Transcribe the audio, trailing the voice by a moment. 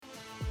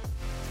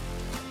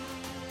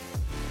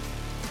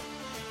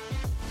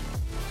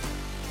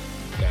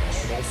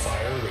National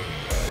Fire Radio.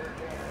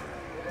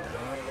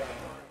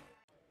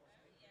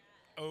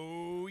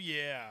 Oh,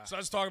 yeah. So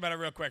let's talk about it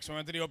real quick. So we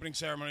went to the opening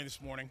ceremony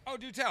this morning. Oh,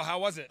 do tell. How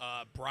was it?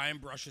 Brian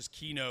Brush's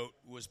keynote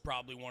was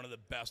probably one of the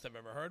best I've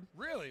ever heard.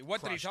 Really?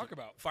 What did he talk it.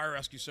 about? Fire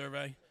rescue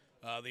survey,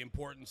 the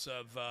importance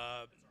of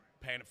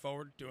paying it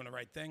forward, doing the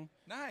right thing.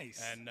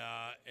 Nice. And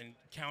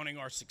counting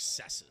our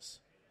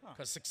successes.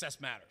 Because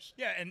success matters.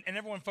 Yeah, and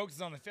everyone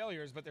focuses on the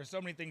failures, but there's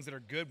so many things that are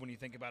good when you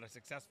think about a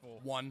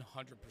successful 100%.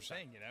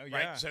 thing, you know?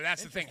 Right? Yeah. So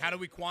that's the thing. How do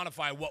we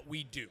quantify what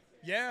we do?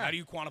 Yeah. How do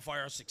you quantify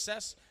our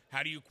success?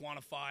 How do you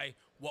quantify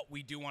what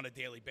we do on a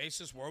daily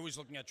basis? We're always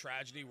looking at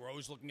tragedy. We're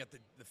always looking at the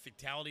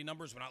fatality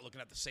numbers. We're not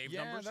looking at the save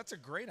numbers. Yeah, that's a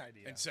great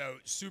idea. And so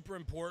super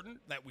important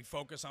that we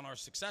focus on our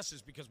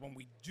successes, because when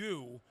we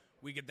do,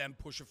 we could then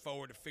push it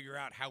forward to figure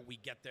out how we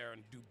get there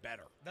and do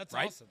better. That's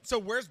right? awesome. So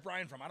where's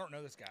Brian from? I don't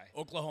know this guy.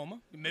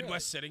 Oklahoma,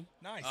 Midwest City.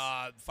 Nice.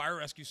 Fire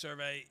rescue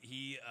survey.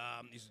 He's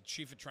the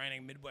chief of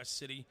training, Midwest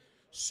City.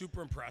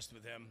 Super impressed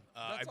with him.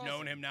 I've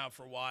known him now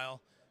for a while,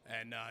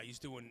 and he's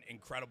doing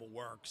incredible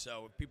work.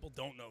 So if people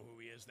don't know who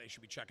he is, they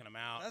should be checking him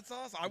out. That's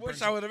awesome. I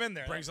wish I would have been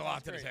there. Brings That a lot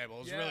sounds to the great. table. It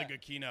was Yeah. a really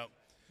good keynote.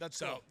 That's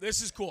so cool.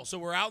 this is cool. So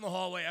we're out in the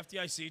hallway,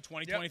 FDIC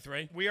 2023.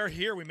 Yep. We are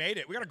here. We made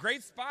it. We got a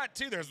great spot,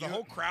 too. There's the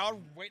whole crowd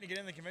waiting to get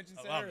in the convention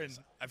I center. love And this.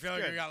 I feel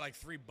like we got like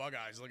 3 bug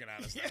eyes looking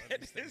at us. Yeah, now with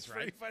it these things, is right?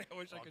 pretty funny. I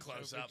wish I All could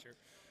close show a up. picture.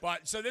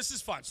 But so this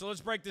is fun. So let's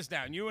break this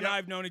down. You and Yep. I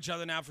have known each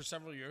other now for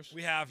several years.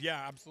 We have,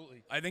 yeah,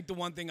 absolutely. I think the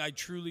one thing I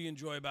truly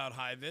enjoy about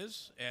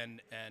HiViz and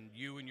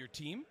you and your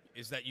team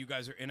is that you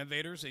guys are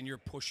innovators and you're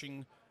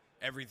pushing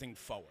everything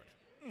forward.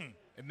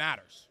 It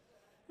matters.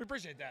 We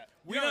appreciate that.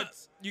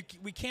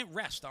 We can't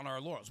rest on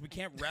our laurels. We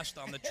can't rest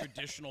on the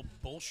traditional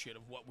bullshit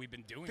of what we've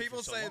been doing. People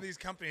for so say long. these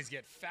companies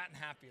get fat and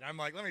happy, and I'm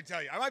like, let me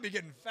tell you, I might be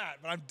getting fat,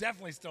 but I'm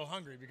definitely still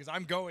hungry because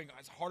I'm going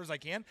as hard as I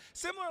can.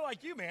 Similar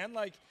like you, man.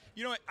 Like,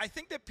 you know, I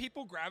think that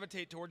people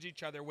gravitate towards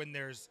each other when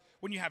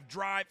you have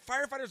drive.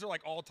 Firefighters are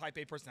like all type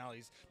A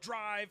personalities.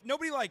 Drive.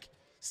 Nobody like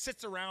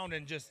sits around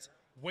and just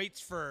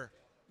waits for.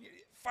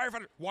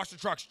 Firefighter, wash the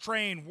trucks,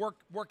 train, work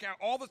out,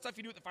 all the stuff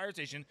you do at the fire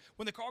station.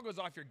 When the call goes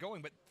off, you're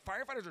going. But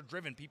firefighters are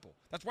driven people.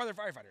 That's why they're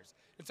firefighters.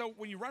 And so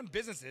when you run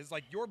businesses,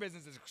 like your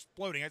business is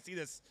exploding. I see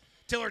this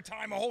Tiller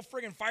Time, a whole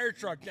friggin' fire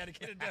truck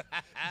dedicated to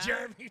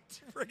Jeremy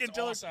friggin'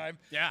 Tiller Time.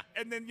 Yeah.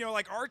 And then, you know,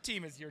 like our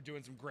team is here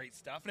doing some great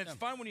stuff. And it's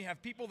fun when you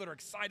have people that are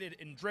excited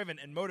and driven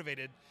and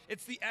motivated.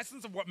 It's the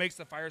essence of what makes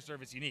the fire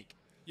service unique.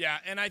 Yeah,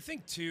 and I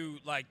think, too,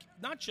 like,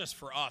 not just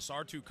for us,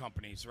 our two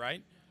companies,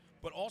 right?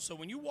 But also,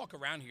 when you walk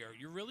around here,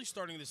 you're really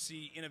starting to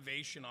see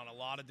innovation on a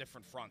lot of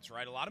different fronts,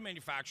 right? A lot of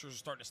manufacturers are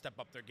starting to step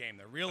up their game.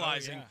 They're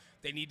realizing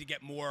they need to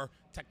get more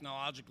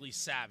technologically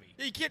savvy.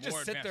 Yeah, you can't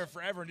just sit there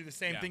forever and do the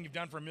same thing you've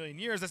done for a million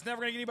years. That's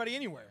never going to get anybody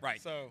anywhere.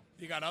 Right. So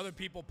you got other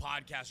people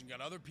podcasting. You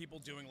got other people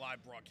doing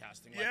live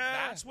broadcasting. Like,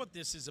 Yeah. That's what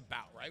this is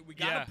about, right? We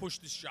got to push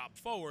this job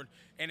forward,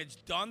 and it's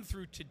done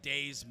through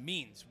today's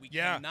means. We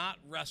cannot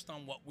rest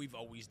on what we've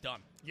always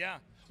done. Yeah.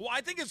 Well, I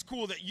think it's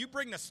cool that you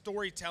bring the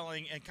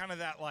storytelling and kind of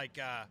that like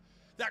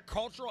that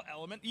cultural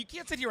element. You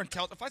can't sit here and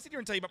tell. If I sit here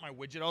and tell you about my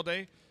widget all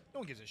day,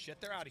 no one gives a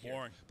shit. They're out of here.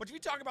 Boring. But if you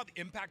talk about the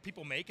impact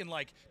people make and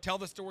like tell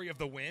the story of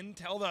the win,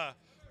 tell the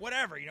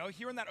whatever, you know,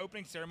 here in that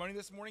opening ceremony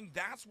this morning,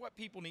 that's what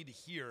people need to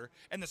hear.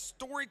 And the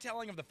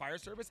storytelling of the fire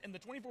service and the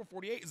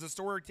 2448 is the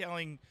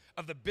storytelling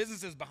of the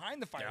businesses behind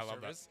the fire I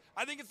love service.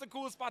 I think it's the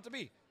coolest spot to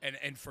be.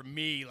 And for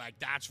me, like,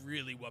 that's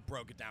really what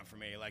broke it down for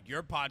me. Like,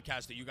 your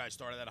podcast that you guys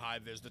started at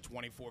HiViz, the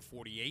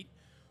 2448,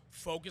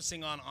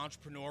 focusing on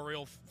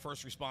entrepreneurial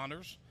first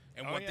responders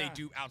and what they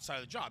do outside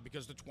of the job,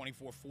 because the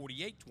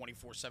 2448,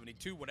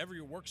 2472, whatever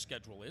your work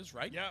schedule is,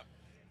 right? Yeah.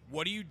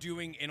 What are you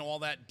doing in all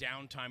that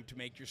downtime to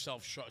make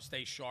yourself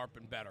stay sharp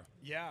and better?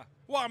 Yeah.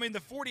 Well, I mean,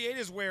 the 48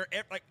 is where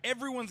like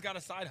everyone's got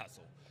a side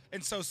hustle.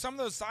 And so some of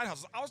those side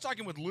hustles, I was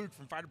talking with Luke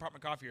from Fire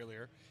Department Coffee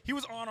earlier. He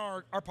was on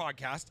our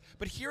podcast,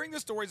 but hearing the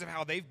stories of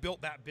how they've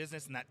built that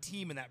business and that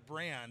team and that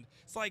brand,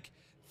 it's like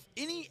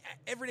any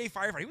everyday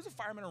firefighter. He was a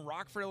fireman in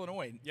Rockford,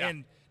 Illinois. Yeah.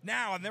 And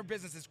now their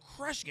business is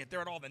crushing it. They're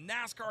at all the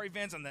NASCAR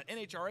events and the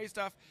NHRA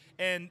stuff.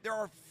 And there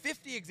are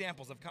 50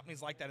 examples of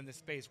companies like that in this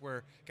space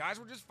where guys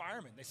were just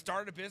firemen. They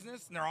started a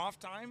business in their off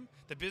time.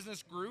 The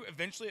business grew.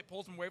 Eventually it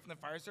pulls them away from the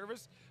fire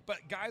service. But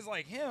guys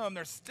like him,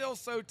 they're still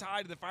so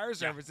tied to the fire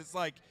service. It's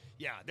like,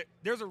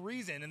 there's a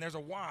reason and there's a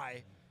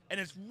why. And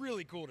it's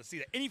really cool to see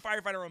that any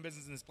firefighter-owned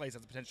business in this place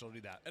has the potential to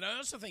do that. And I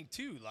also think,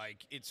 too,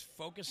 like, it's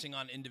focusing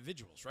on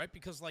individuals, right?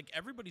 Because, like,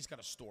 everybody's got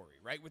a story,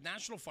 right? With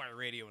National Fire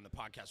Radio and the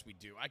podcast we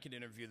do, I could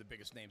interview the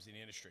biggest names in the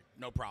industry.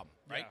 No problem,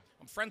 right?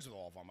 Yeah. I'm friends with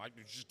all of them. I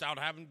was just out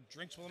having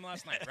drinks with them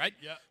last night, right?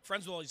 Yeah.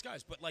 Friends with all these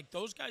guys. But, like,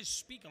 those guys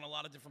speak on a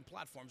lot of different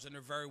platforms, and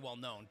they're very well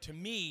known. To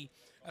me,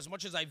 as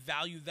much as I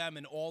value them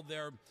and all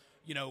their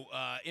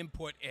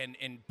input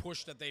and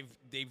push that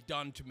they've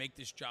done to make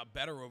this job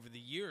better over the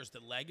years, the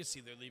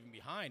legacy they're leaving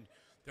behind,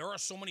 there are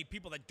so many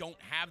people that don't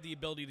have the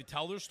ability to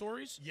tell their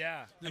stories.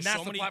 Yeah, There's and that's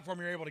so the many, platform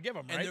you're able to give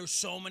them, right? And there's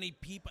so many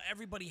people.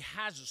 Everybody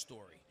has a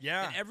story.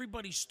 Yeah. And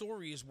everybody's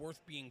story is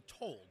worth being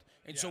told.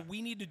 And so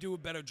we need to do a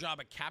better job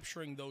at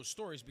capturing those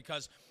stories,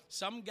 because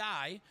some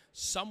guy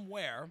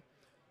somewhere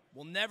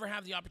will never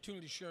have the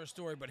opportunity to share a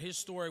story, but his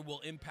story will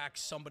impact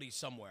somebody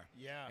somewhere.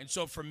 Yeah. And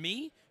so for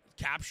me,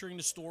 capturing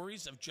the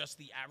stories of just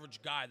the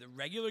average guy, the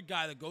regular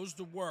guy that goes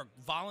to work,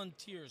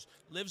 volunteers,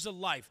 lives a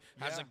life,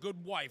 has a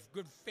good wife,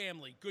 good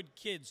family, good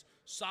kids,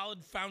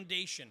 solid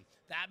foundation,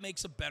 that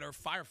makes a better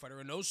firefighter.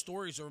 And those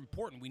stories are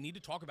important. We need to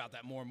talk about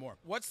that more and more.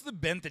 What's the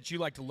bent that you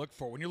like to look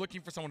for when you're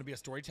looking for someone to be a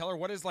storyteller?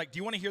 What is like? Do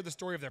you want to hear the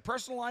story of their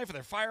personal life, or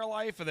their fire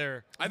life, or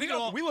their?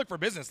 We look for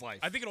business life.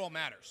 I think it all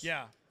matters.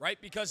 Yeah. Right?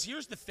 Because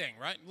here's the thing,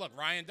 right? Look,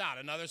 Ryan Dodd,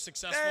 another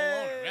successful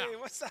Hey, owner. Yeah.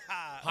 what's up?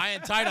 High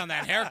and tight on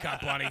that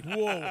haircut, buddy.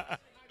 Whoa.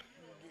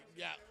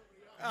 Yeah.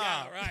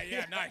 Yeah, right.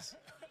 Yeah, nice.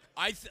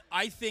 I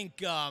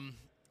think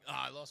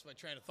I lost my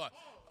train of thought.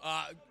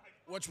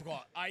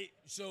 Whatchamacallit?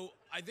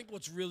 I think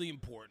what's really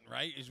important,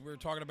 right, is we're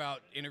talking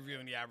about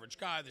interviewing the average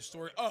guy, the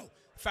story. Oh,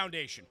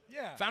 foundation.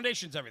 Yeah.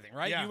 Foundation's everything,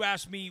 right? Yeah. You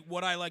asked me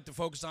what I like to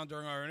focus on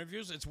during our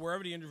interviews. It's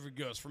wherever the interview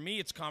goes. For me,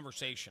 it's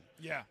conversation.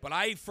 Yeah. But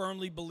I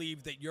firmly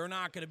believe that you're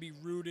not going to be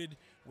rooted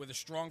with a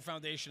strong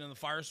foundation in the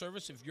fire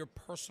service if your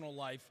personal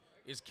life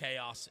is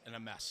chaos and a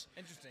mess.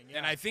 Interesting, yeah.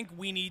 And I think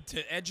we need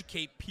to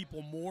educate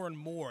people more and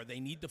more. They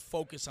need to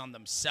focus on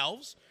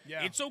themselves.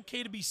 Yeah. It's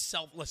okay to be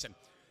listen,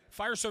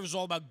 fire service is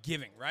all about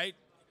giving, right?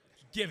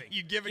 Giving.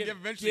 You give and give,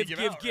 eventually you give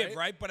out,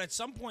 right? But at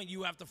some point,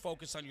 you have to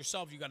focus on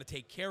yourself. You got to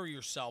take care of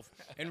yourself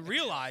and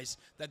realize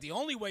that the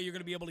only way you're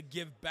going to be able to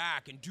give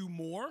back and do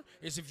more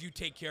is if you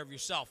take care of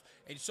yourself.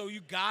 And so you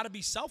got to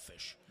be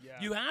selfish. Yeah.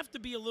 You have to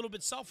be a little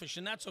bit selfish,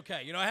 and that's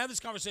okay. You know, I had this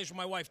conversation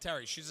with my wife,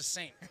 Terry. She's a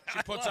saint.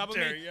 She puts up with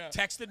Terry, me, yeah.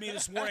 texted me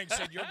this morning,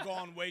 said, "You're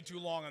gone way too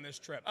long on this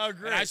trip." Oh,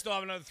 great. And I still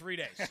have another 3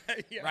 days,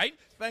 Yeah. right?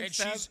 Thanks,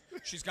 and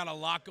she's got a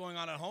lot going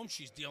on at home.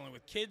 She's dealing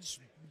with kids.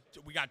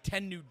 We got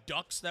 10 new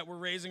ducks that we're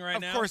raising right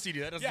now. Of course you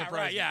do. That doesn't surprise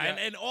right, me. yeah. Yeah.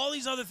 And all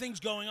these other things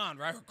going on,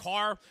 right? Her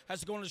car has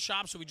to go into the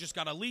shop, so we just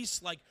got a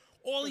lease. Like,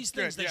 all these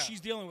things good, that yeah.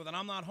 she's dealing with, and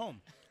I'm not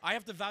home. I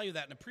have to value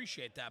that and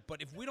appreciate that.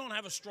 But if we don't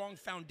have a strong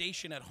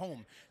foundation at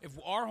home, if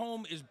our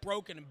home is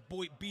broken and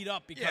beat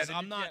up because then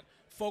I'm you not can't-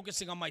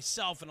 focusing on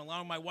myself and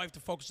allowing my wife to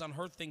focus on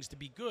her things to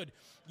be good,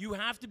 you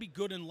have to be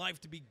good in life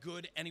to be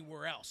good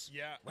anywhere else.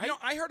 Yeah. Right? You know,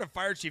 I heard a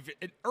fire chief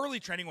in early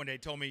training one day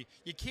told me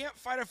you can't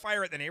fight a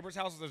fire at the neighbor's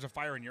house if there's a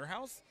fire in your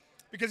house.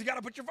 Because you got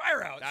to put your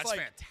fire out. That's it's like,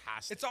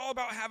 fantastic. It's all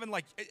about having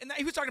and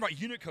he was talking about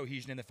unit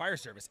cohesion in the fire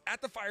service.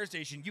 At the fire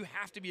station, you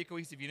have to be a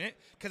cohesive unit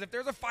because if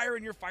there's a fire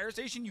in your fire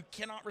station, you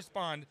cannot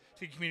respond to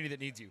the community that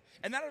needs you.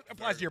 And that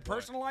applies to your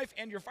personal life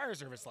and your fire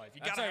service life.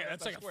 You got to have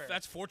that square.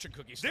 That's fortune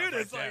cookie stuff. Dude,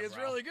 right it's there, it's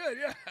bro. really good,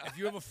 yeah. If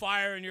you have a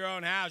fire in your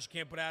own house, you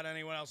can't put out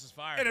anyone else's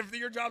fire. And if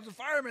your job's a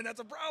fireman,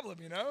 that's a problem,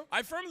 you know?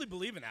 I firmly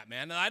believe in that,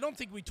 man. And I don't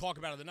think we talk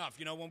about it enough.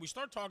 You know, when we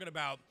start talking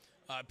about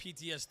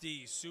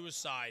PTSD,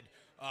 suicide,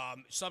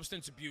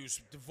 substance abuse,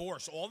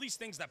 divorce, all these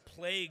things that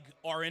plague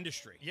our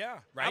industry. Yeah,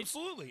 right?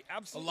 Absolutely.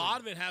 A lot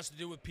of it has to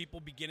do with people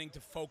beginning to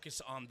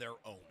focus on their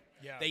own.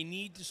 Yeah. They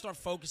need to start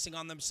focusing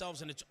on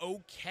themselves, and it's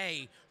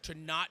okay to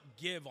not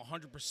give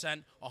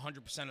 100%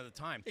 100% of the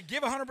time.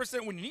 Give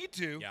 100% when you need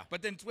to,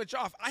 but then switch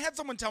off. I had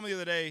someone tell me the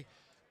other day,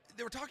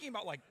 they were talking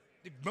about like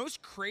the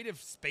most creative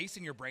space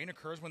in your brain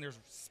occurs when there's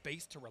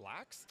space to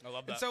relax. I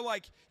love that. And so,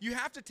 like, you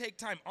have to take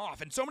time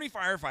off. And so many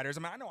firefighters,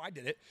 I mean, I know I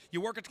did it.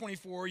 You work at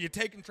 24, you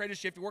take and trade a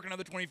shift, you work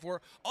another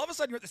 24. All of a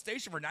sudden, you're at the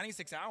station for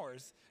 96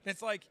 hours. And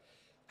it's like,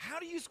 how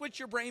do you switch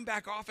your brain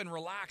back off and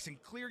relax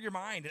and clear your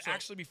mind and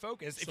actually be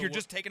focused if you're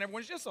just taking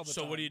everyone's shifts all the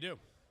time? So what do you do?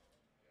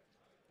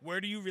 Where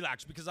do you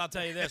relax? Because I'll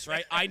tell you this,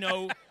 right? I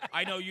know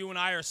you and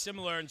I are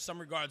similar in some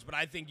regards, but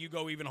I think you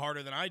go even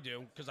harder than I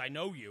do because I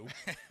know you.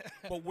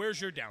 But where's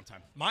your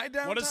downtime? My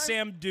downtime? What does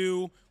Sam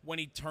do when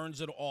he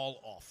turns it all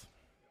off?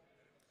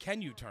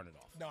 Can you turn it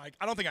off? No,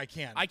 I don't think I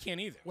can. I can't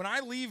either. When I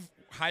leave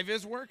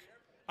HiViz work,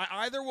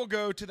 I either will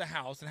go to the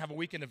house and have a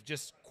weekend of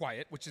just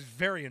quiet, which is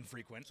very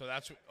infrequent. So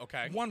that's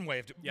okay. One way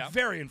of doing Yep.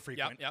 very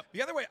infrequent. Yep.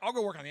 The other way, I'll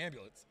go work on the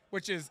ambulance,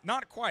 which is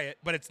not quiet,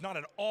 but it's not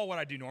at all what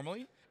I do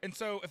normally. And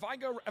so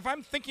if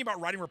I'm thinking about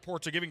writing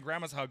reports or giving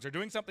grandma's hugs or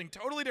doing something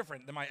totally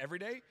different than my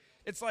everyday,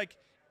 it's like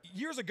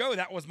years ago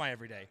that was my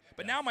everyday.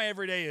 But now my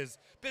everyday is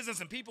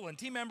business and people and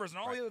team members and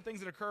all the other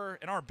things that occur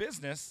in our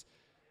business.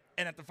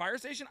 And at the fire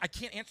station, I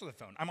can't answer the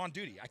phone. I'm on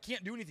duty. I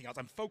can't do anything else.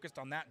 I'm focused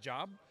on that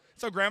job.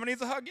 So grandma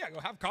needs a hug. Yeah, go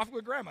have coffee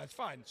with grandma. It's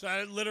fine. So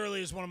that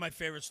literally is one of my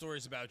favorite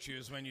stories about you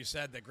is when you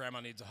said that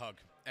grandma needs a hug.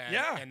 And,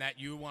 and that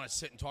you want to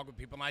sit and talk with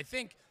people. And I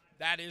think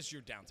that is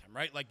your downtime,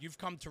 right? Like you've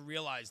come to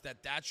realize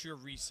that that's your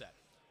reset.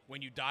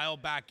 When you dial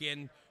back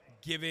in,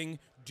 giving,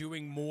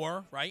 doing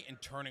more, right?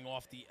 And turning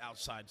off the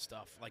outside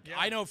stuff. Like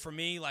I know for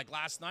me, like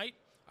last night,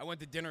 I went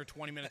to dinner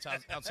 20 minutes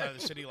outside of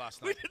the city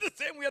last night. We did the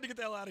same. We had to get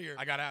the hell out of here.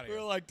 I got out of here.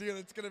 We were like, dude,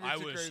 it's going to be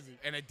too crazy.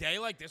 And a day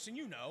like this, and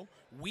you know,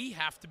 we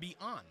have to be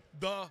on.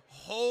 The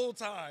whole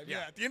time.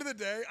 Yeah. At the end of the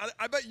day,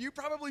 I bet you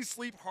probably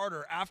sleep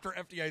harder after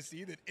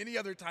FDIC than any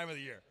other time of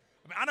the year.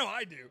 I mean, I know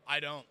I do. I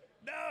don't.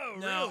 No,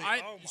 really?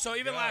 Oh so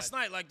even God. last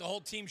night, like the whole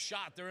team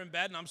shot. They're in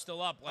bed, and I'm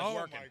still up, like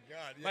working. Oh, my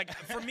God. Yeah. Like,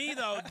 for me,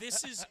 though,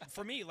 this is,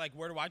 for me, like,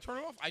 where do I turn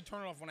it off? I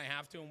turn it off when I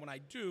have to, and when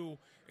I do,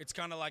 it's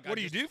kind of like What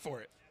do you do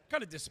for it?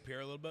 Kind of disappear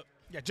a little bit.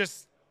 Yeah,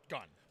 just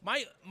gone.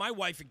 My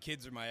wife and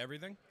kids are my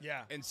everything.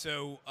 Yeah. And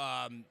so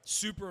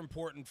super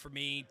important for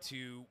me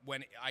to,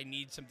 when I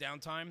need some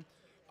downtime,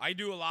 I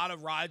do a lot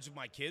of rides with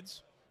my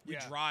kids. We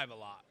drive a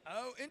lot.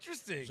 Oh,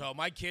 interesting. So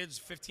my kids,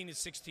 15 to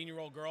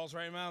 16-year-old girls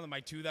right now, and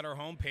my 2 that are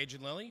home, Paige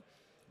and Lily,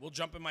 we'll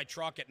jump in my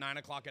truck at 9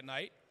 o'clock at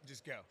night.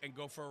 Just go. And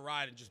go for a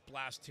ride and just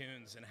blast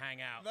tunes and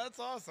hang out. That's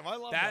awesome. I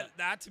love that.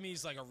 That to me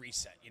is like a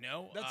reset, you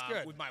know? That's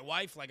good. With my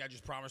wife, like I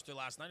just promised her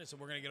last night, I said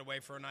we're going to get away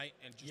for a night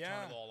and just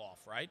turn it all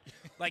off, right?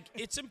 Like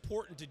it's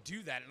important to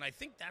do that. And I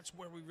think that's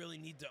where we really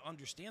need to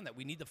understand that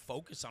we need to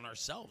focus on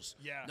ourselves.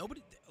 Yeah.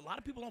 A lot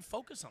of people don't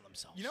focus on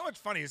themselves. You know what's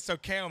funny is, so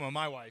Kaoma,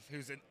 my wife,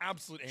 who's an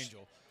absolute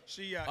angel,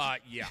 she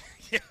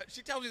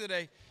she tells me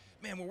today,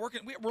 man,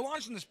 we're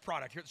launching this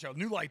product here at the show,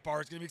 new light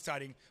bar. It's going to be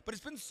exciting, but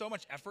it's been so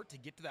much effort to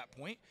get to that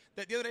point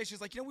that the other day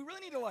she's like, we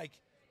really need to like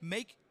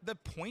make the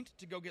point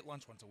to go get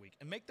lunch once a week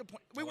and make the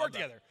point. We work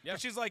together. Yeah.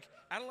 But she's like,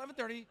 at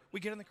 11:30, we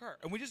get in the car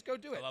and we just go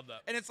do it. I love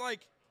that. And it's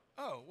like,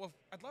 oh, well,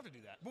 I'd love to do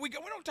that. But we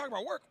don't talk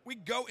about work. We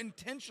go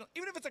intentionally,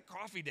 even if it's a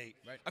coffee date.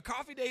 Right. A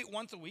coffee date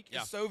once a week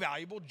is so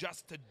valuable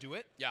just to do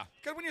it. Yeah.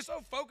 Because when you're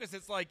so focused,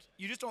 it's like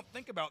you just don't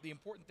think about the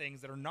important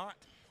things that are not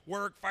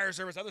work, fire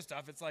service, other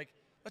stuff. It's like,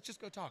 let's just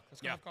go talk.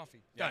 Let's go have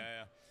coffee. Done.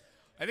 Yeah.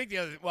 I think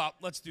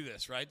let's do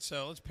this, right?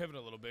 So let's pivot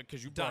a little bit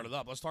because you brought it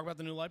up. Let's talk about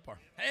the new light bar.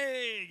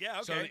 Hey, yeah,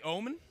 okay. So the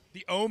Omen?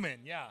 The Omen,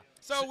 yeah.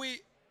 So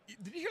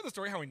did you hear the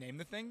story how we named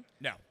the thing?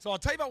 No. So I'll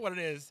tell you about what it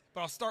is,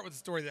 but I'll start with the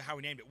story of how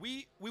we named it.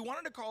 We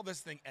wanted to call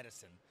this thing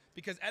Edison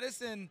because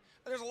Edison,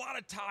 there's a lot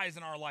of ties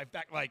in our life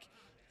back, like,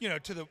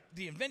 to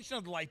the invention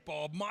of the light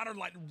bulb, modern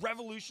light,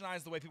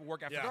 revolutionized the way people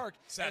work after dark.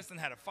 Edison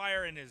had a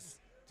fire in his...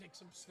 Take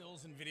some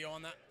stills and video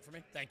on that for me.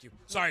 Thank you.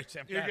 Sorry,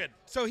 Sam. You're good.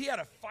 So he had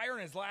a fire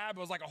in his lab. It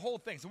was like a whole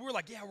thing. So we were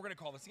like, we're going to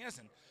call this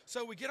Edison.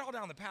 So we get all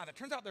down the path. It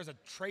turns out there's a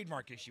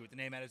trademark issue with the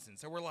name Edison.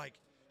 So we're like,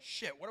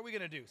 shit, what are we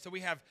going to do? So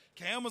we have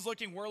Kaoma's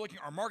looking, we're looking,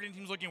 our marketing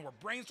team's looking, we're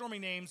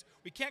brainstorming names.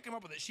 We can't come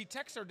up with it. She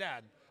texts her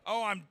dad,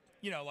 I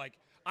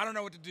don't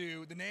know what to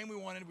do. The name we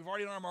wanted, we've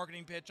already done our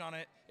marketing pitch on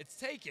it. It's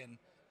taken.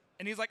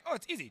 And he's like, oh,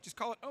 it's easy. Just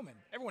call it Omen.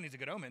 Everyone needs a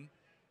good omen.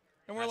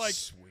 And we're like,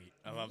 sweet.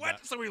 I love what?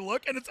 that. So we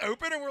look and it's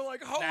open and we're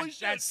like, holy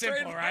shit. That's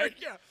simple, right?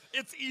 Yeah,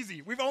 it's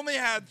easy. We've only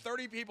had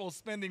 30 people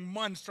spending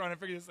months trying to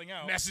figure this thing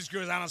out. Message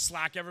goes out on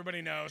Slack.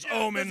 Everybody knows. Yeah,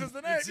 Omen. This is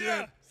the name.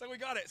 Yeah. So we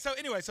got it. So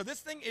anyway, this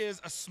thing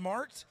is a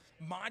smart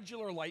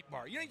modular light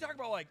bar. You talk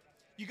about like,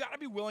 you got to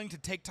be willing to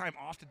take time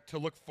off to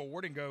look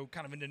forward and go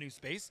kind of into new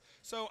space.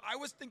 So I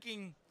was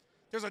thinking,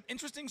 there's an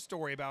interesting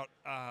story about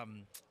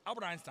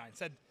Albert Einstein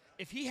said,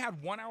 if he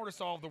had 1 hour to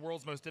solve the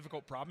world's most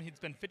difficult problem, he'd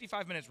spend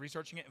 55 minutes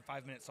researching it and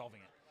 5 minutes solving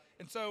it.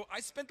 And so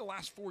I spent the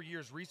last 4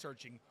 years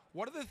researching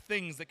what are the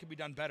things that could be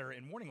done better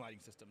in warning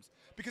lighting systems.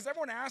 Because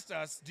everyone asked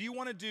us, do you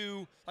want to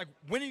do, like,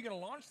 when are you going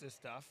to launch this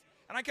stuff?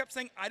 And I kept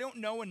saying, I don't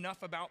know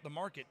enough about the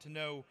market to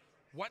know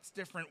what's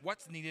different,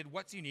 what's needed,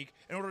 what's unique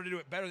in order to do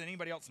it better than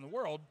anybody else in the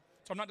world.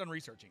 So I'm not done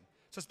researching.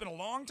 So I spent a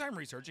long time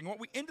researching. What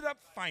we ended up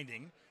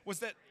finding was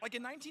that, like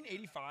in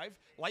 1985,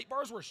 light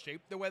bars were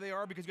shaped the way they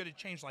are because you had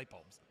to change light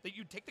bulbs. That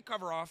you'd take the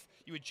cover off,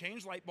 you would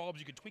change light bulbs,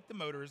 you could tweak the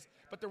motors,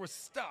 but there was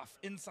stuff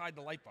inside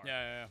the light bar.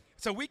 Yeah.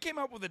 So we came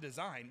up with a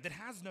design that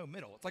has no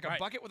middle. It's like a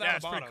bucket without a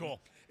it's bottom. pretty cool.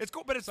 It's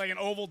cool, but it's like an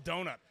oval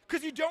donut.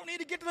 Because you don't need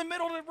to get to the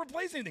middle to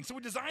replace anything. So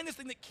we designed this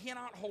thing that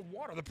cannot hold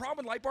water. The problem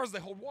with light bars is they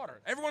hold water.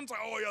 Everyone's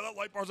like, oh yeah, that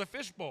light bar's a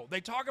fishbowl.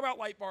 They talk about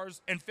light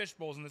bars and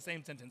fishbowls in the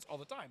same sentence all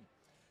the time.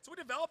 So we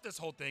developed this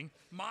whole thing,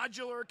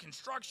 modular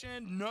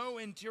construction, no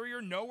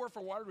interior, nowhere for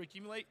water to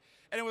accumulate.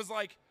 And it was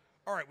like,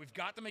 all right, we've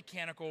got the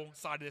mechanical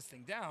side of this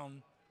thing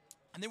down.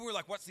 And then we were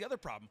like, what's the other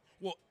problem?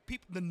 Well,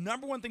 the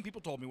number one thing people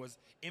told me was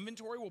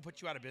inventory will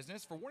put you out of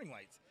business for warning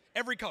lights.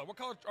 Every color. What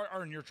color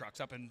are in your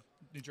trucks up in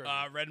New Jersey?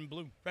 Red and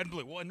blue. Red and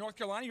blue. Well, in North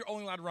Carolina, you're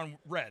only allowed to run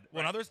red.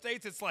 Well, in other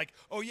states, it's like,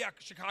 oh, yeah,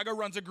 Chicago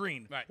runs a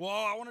green. Right. Well,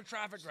 I want a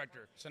traffic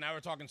director. So now we're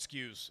talking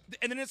SKUs.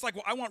 And then it's like,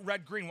 well, I want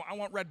red, green. Well, I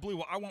want red, blue.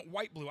 Well, I want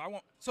white, blue.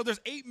 So there's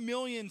 8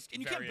 million,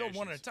 and you can't build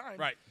one at a time.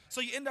 Right.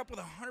 So you end up with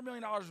 $100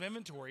 million of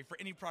inventory for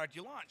any product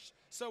you launch.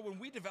 So when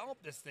we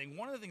developed this thing,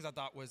 one of the things I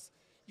thought was,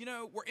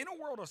 we're in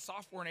a world of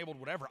software-enabled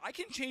whatever. I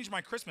can change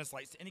my Christmas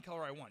lights to any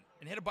color I want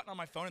and hit a button on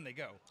my phone and they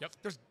go. Yep.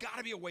 There's got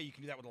to be a way you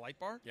can do that with a light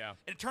bar. Yeah.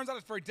 And it turns out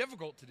it's very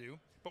difficult to do,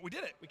 but we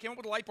did it. We came up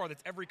with a light bar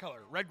that's every color.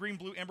 Red, green,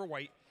 blue, amber,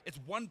 white. It's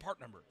one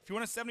part number. If you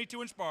want a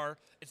 72-inch bar,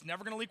 it's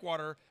never going to leak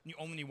water, and you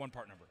only need one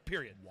part number,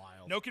 period.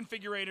 Wild. No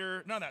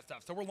configurator, none of that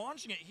stuff. So we're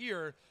launching it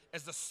here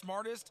as the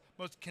smartest,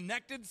 most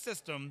connected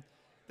system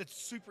that's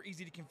super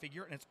easy to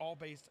configure, and it's all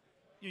based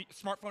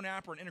smartphone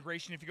app or an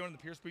integration. If you go into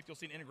the Pierce booth, you'll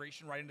see an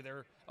integration right into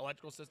their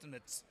electrical system.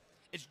 It's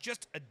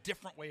just a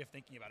different way of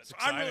thinking about it. So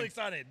I'm really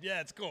excited.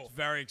 Yeah, it's cool. It's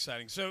very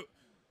exciting. So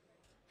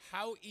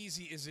how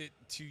easy is it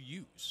to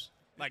use?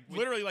 Like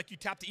literally, like you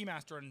tap the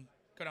eMaster and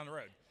go down the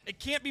road. It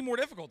can't be more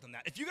difficult than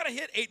that. If you got to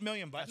hit 8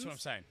 million buttons, that's what I'm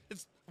saying.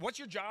 It's what's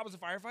your job as a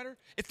firefighter?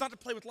 It's not to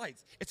play with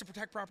lights. It's to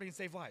protect property and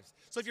save lives.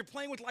 So if you're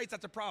playing with lights,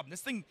 that's a problem.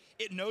 This thing,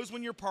 it knows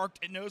when you're parked.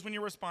 It knows when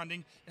you're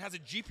responding. It has a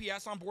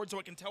GPS on board so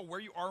it can tell where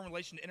you are in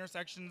relation to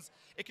intersections.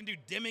 It can do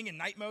dimming and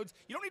night modes.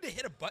 You don't need to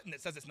hit a button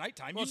that says it's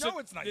nighttime. Well, you know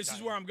it's nighttime. This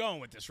is where I'm going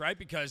with this, right?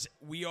 Because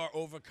we are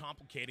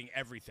overcomplicating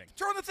everything.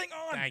 Turn the thing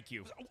on. Thank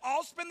you.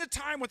 I'll spend the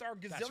time with our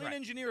gazillion right.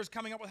 engineers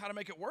coming up with how to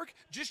make it work.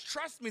 Just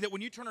trust me that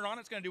when you turn it on,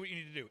 it's going to do what you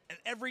need to do. And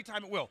every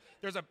time it will.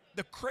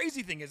 The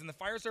crazy thing is, in the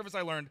fire service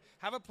I learned,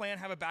 have a plan,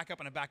 have a backup,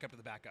 and a backup to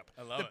the backup.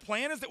 I love the it.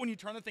 plan is that when you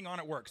turn the thing on,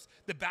 it works.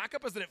 The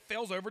backup is that it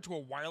fails over to a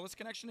wireless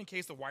connection in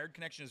case the wired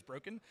connection is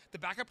broken. The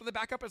backup of the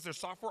backup is there's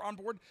software on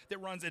board that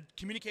runs a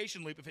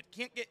communication loop. If it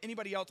can't get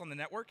anybody else on the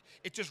network,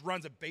 it just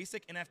runs a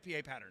basic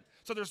NFPA pattern.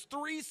 So there's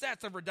 3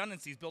 sets of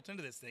redundancies built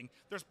into this thing.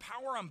 There's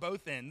power on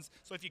both ends.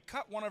 So if you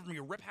cut one of them,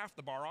 you rip half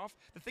the bar off.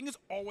 The thing is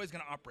always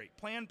going to operate.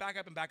 Plan,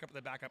 backup, and backup of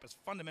the backup is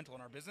fundamental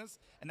in our business,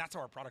 and that's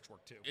how our products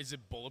work too. Is it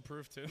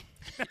bulletproof too?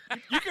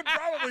 You could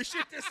probably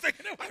shoot this thing.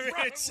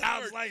 It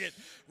sounds like it.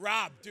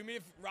 Rob, do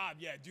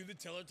the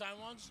Tiller Time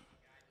ones.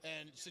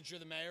 And since you're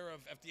the mayor of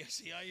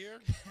FDIC out here,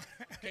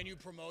 can you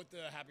promote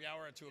the happy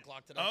hour at 2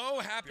 o'clock today? Oh,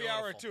 happy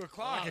hour at 2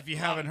 o'clock. If you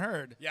haven't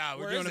heard, yeah,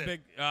 we're Where doing is a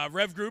it? big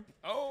Rev Group.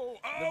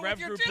 The The Rev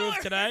Group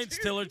booth today. It's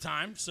Tiller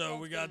Time, so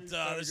we got gonna be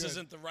so this good.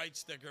 isn't the right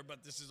sticker,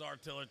 but this is our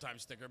Tiller Time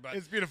sticker. But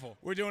It's beautiful.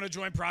 We're doing a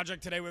joint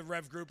project today with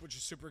Rev Group, which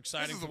is super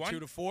exciting. This is the from one? 2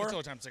 to 4. It's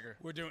all time sticker.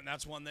 We're doing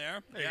that's one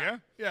there. There you go.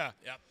 Yeah.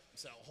 Yep.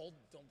 So don't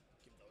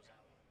give those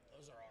out.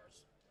 Those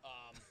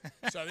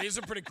are ours. So these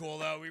are pretty cool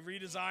though. We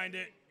redesigned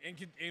it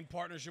in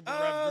partnership with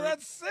Rev Oh, Group.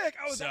 that's sick.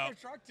 Oh, is So, that your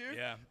truck too?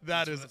 Yeah.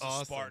 That that's is a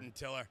awesome. Spartan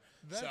Tiller.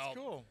 That's So,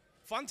 cool.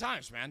 Fun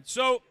times, man.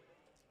 So,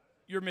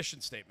 your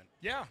mission statement.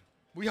 Yeah.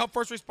 We help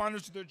first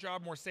responders do their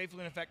job more safely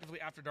and effectively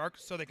after dark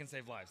so they can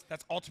save lives.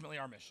 That's ultimately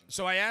our mission.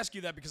 So I ask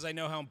you that because I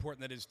know how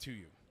important that is to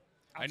you.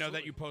 I know that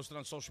Absolutely. you post it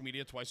on social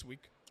media twice a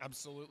week.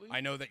 Absolutely.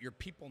 I know that your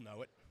people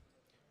know it.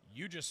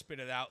 You just spit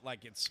it out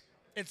like it's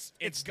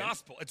It's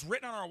gospel. It's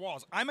written on our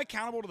walls. I'm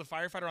accountable to the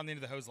firefighter on the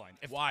end of the hose line.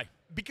 Why?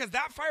 Because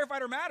that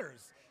firefighter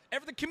matters.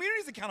 The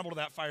community's accountable to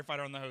that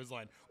firefighter on the hose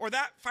line. Or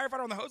that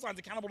firefighter on the hose line is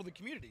accountable to the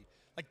community.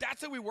 Like,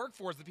 that's who we work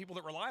for, is the people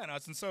that rely on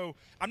us. And so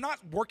I'm not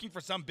working for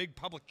some big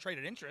public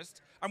traded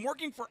interest. I'm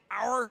working for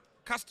our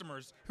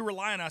customers who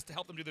rely on us to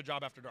help them do their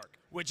job after dark.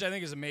 Which I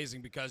think is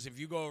amazing because if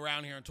you go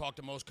around here and talk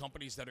to most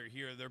companies that are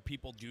here, their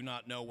people do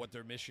not know what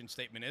their mission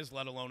statement is,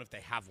 let alone if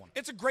they have one.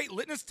 It's a great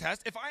litmus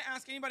test. If I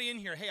ask anybody in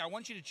here, hey, I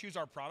want you to choose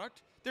our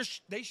product,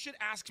 they should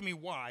ask me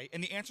why,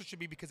 and the answer should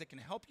be because it can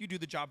help you do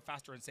the job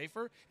faster and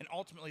safer, and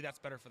ultimately that's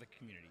better for the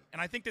community.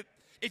 And I think that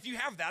if you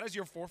have that as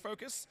your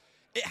focus,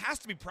 it has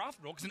to be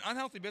profitable because an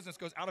unhealthy business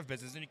goes out of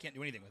business and you can't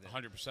do anything with it.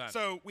 100%.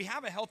 So we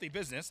have a healthy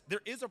business.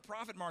 There is a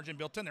profit margin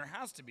built in. There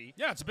has to be.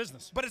 Yeah, it's a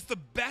business. But it's the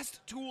best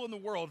tool in the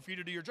world for you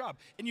to do your job.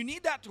 And you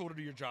need that tool to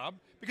do your job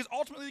because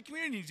ultimately the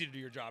community needs you to do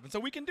your job. And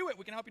so we can do it.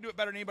 We can help you do it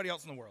better than anybody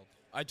else in the world.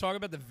 I talk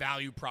about the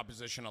value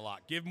proposition a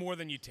lot. Give more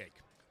than you take.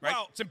 Right?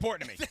 Well, it's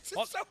important to me. It's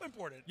so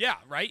important. Yeah,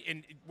 right?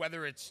 And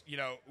whether it's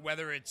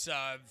 51-49,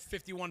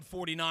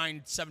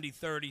 70-30,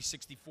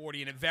 60-40,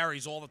 and it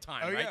varies all the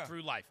time, right? Yeah.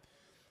 Through life.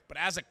 But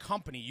as a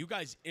company, you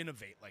guys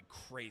innovate like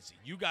crazy.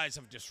 You guys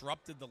have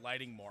disrupted the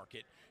lighting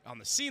market on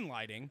the scene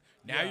lighting.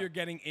 Now you're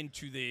getting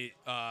into the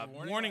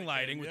warning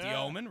lighting with the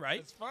Omen, right?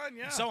 It's fun,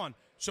 yeah. And so on.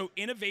 So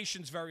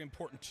innovation's very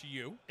important to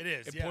you. It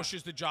is, It yeah.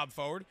 pushes the job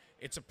forward.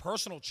 It's a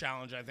personal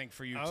challenge, I think,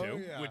 for you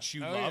too, yeah. which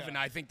you Oh, love, yeah. and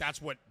I think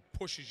that's what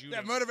pushes you.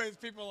 That to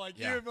motivates people like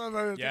Yeah. you,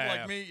 motivates Yeah, people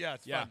yeah. like me. Yeah,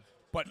 it's fun.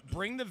 But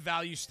bring the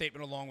value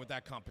statement along with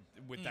that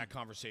that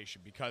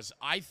conversation because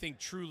I think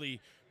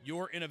truly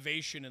your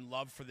innovation and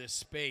love for this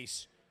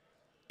space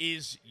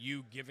is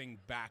you giving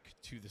back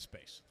to the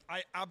space.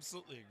 I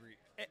absolutely agree.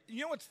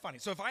 You know what's funny?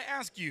 So if I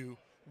ask you,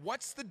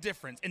 what's the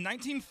difference in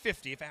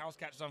 1950 if a house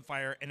catches on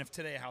fire and if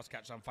today a house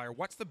catches on fire?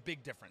 What's the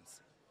big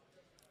difference?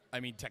 I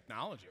mean,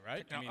 technology,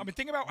 right? I mean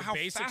think about the how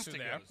basics fast are it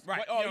there. goes.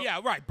 Right. What, Yeah,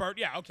 right. Bert,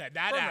 yeah, okay.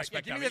 That Perfect.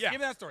 aspect Yeah, of give it, me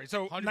that story.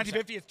 So 100%.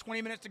 1950, it's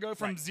 20 minutes to go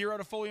from 0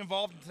 to fully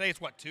involved, and today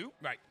it's what, 2?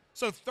 Right.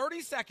 So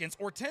 30 seconds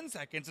or 10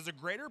 seconds is a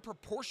greater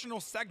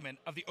proportional segment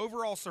of the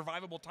overall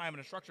survivable time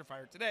in a structure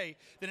fire today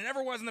than it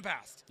ever was in the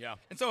past. Yeah.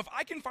 And so if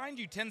I can find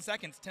you 10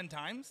 seconds 10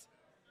 times,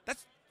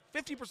 that's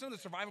 50% of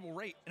the survivable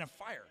rate in a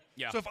fire.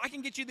 Yeah. So if I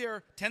can get you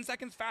there 10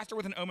 seconds faster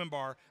with an Omen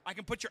bar, I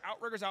can put your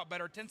outriggers out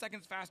better 10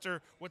 seconds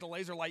faster with a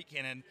laser light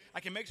cannon. I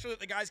can make sure that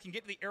the guys can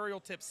get to the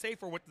aerial tip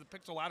safer with the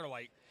pixel ladder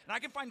light. And I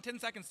can find 10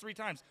 seconds 3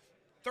 times.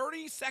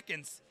 30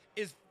 seconds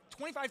is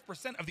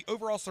 25% of the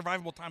overall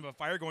survivable time of a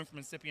fire going from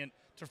incipient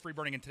to free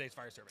burning in today's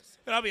fire service.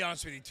 And I'll be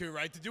honest with you, too,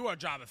 right? To do our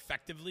job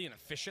effectively and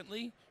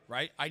efficiently,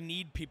 right, I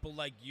need people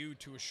like you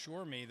to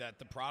assure me that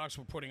the products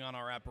we're putting on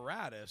our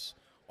apparatus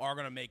are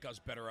going to make us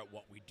better at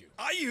what we do.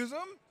 I use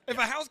them. If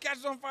a house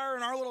catches on fire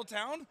in our little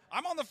town,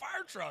 I'm on the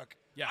fire truck.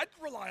 Yeah. I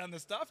rely on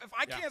this stuff. If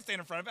I can't stand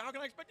in front of it, how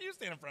can I expect you to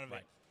stand in front of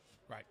it?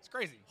 Right. It's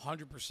crazy.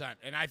 100%.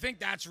 And I think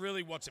that's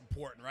really what's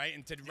important, right?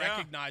 And to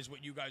recognize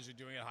what you guys are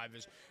doing at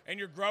HiViz. And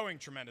you're growing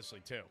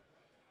tremendously, too.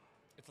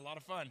 It's a lot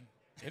of fun.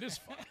 It is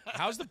fun.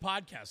 How's the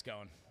podcast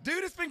going?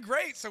 Dude, it's been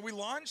great. So we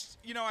launched,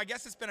 I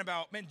guess it's been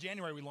about,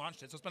 January we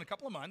launched it. So it's been a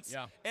couple of months.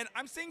 Yeah. And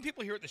I'm seeing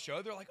people here at the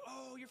show. They're like,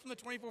 oh, you're from the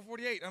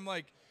 2448. I'm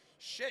like,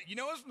 shit, you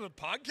know us from the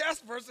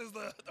podcast versus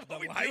the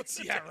lights?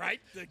 Yeah,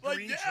 right? The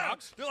green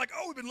trucks. They're like,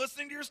 oh, we've been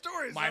listening to your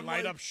stories. My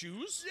light-up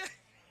shoes? Yeah.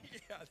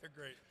 Yeah, they're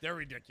great. They're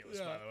ridiculous,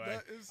 by the way.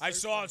 So I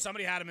saw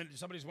funny.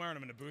 somebody's wearing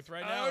them in the booth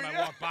right now, Oh, and I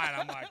yeah. walked by,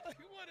 and I'm like,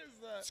 what is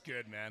that? it's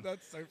good, man.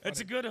 That's so funny. It's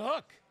a good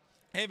hook.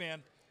 Hey,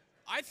 man.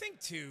 I think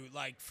too,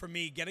 like for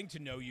me, getting to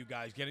know you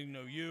guys, getting to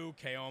know you,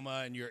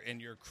 Keoma, and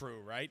your crew,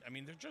 right? I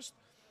mean,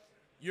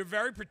 you're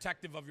very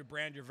protective of your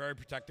brand. You're very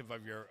protective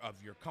of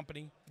your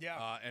company,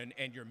 Yeah.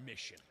 and your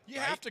mission. You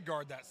right? have to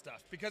guard that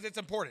stuff because it's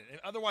important.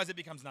 Otherwise, it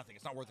becomes nothing.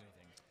 It's not worth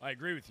anything. I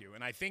agree with you,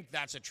 and I think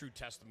that's a true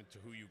testament to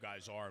who you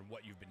guys are and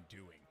what you've been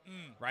doing.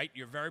 Right?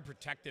 You're very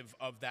protective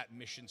of that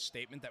mission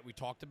statement that we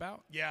talked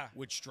about. Yeah.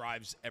 Which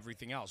drives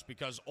everything else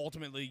because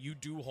ultimately you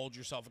do hold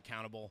yourself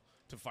accountable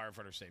to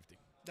firefighter safety.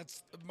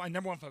 That's my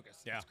number one focus.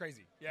 Yeah. It's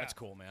crazy. Yeah. That's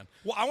cool, man.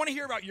 Well, I want to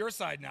hear about your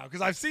side now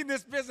because I've seen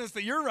this business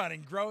that you're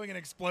running growing and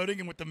exploding,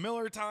 and with the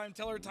Miller time,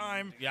 Tiller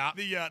time, Yeah.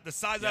 the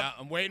size Yeah, up.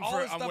 I'm waiting all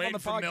for the stuff on waiting the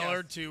for podcast.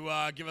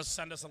 Miller to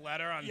send us a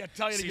letter on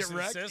tell you to cease get and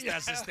wrecked. desist Yeah.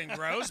 as this thing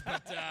grows.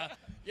 But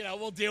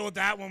we'll deal with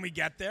that when we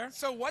get there.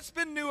 So what's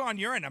been new on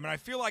your end? I mean, I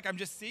feel like I'm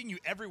just seeing you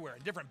everywhere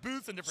in different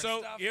booths and different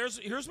So stuff.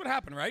 here's what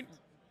happened, right?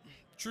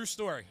 True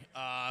story.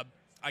 I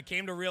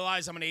came to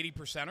realize I'm an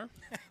 80%er.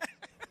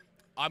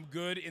 I'm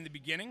good in the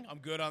beginning. I'm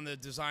good on the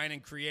design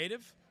and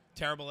creative.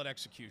 Terrible at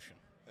execution.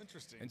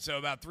 Interesting. And so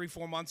about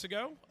 3-4 months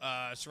ago,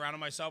 surrounded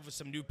myself with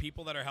some new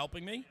people that are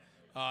helping me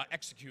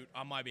execute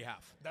on my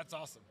behalf. That's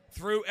awesome.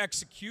 Through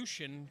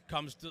execution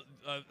comes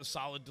a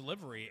solid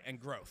delivery and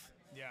growth.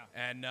 Yeah.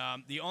 And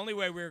the only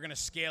way we're going to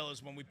scale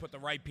is when we put the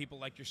right people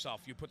like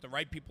yourself. You put the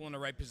right people in the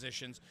right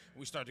positions,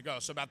 and we start to go.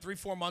 So about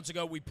 3-4 months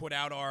ago, we put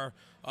out our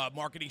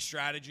marketing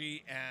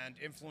strategy and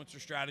influencer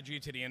strategy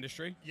to the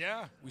industry.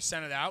 Yeah. We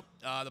sent it out.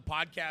 The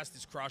podcast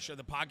is crushing.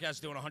 The podcast is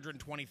doing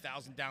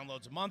 120,000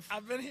 downloads a month.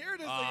 I've been hearing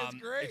this thing.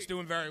 It's great. It's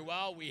doing very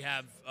well. We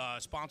have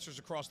sponsors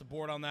across the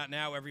board on that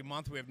now. Every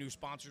month we have new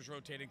sponsors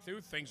rotating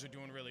through. Things are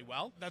doing really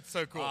well. That's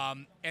so cool.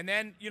 And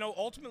then,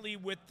 ultimately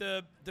with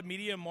the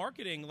media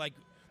marketing, like,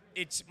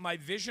 it's my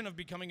vision of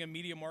becoming a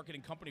media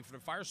marketing company for the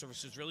fire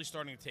service is really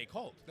starting to take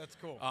hold. That's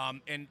cool.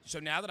 And so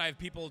now that I have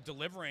people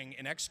delivering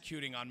and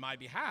executing on my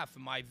behalf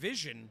and my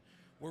vision,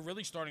 we're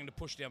really starting to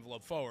push the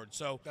envelope forward.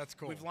 So that's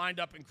cool. We've lined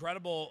up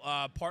incredible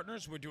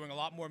partners. We're doing a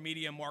lot more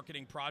media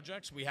marketing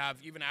projects. We have,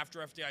 even after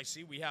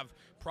FDIC, we have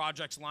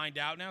projects lined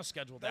out now,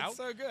 scheduled out. That's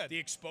so good. The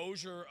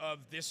exposure of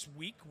this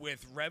week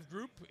with Rev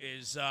Group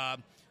is a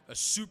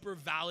super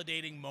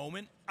validating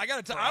moment. I got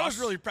to tell you, I was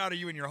really proud of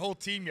you and your whole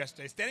team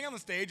yesterday. Standing on the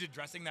stage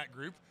addressing that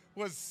group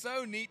was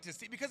so neat to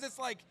see because it's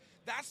like,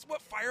 that's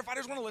what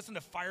firefighters want to listen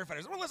to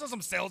firefighters. They want to listen to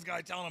some sales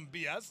guy telling them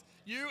BS.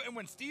 And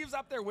when Steve's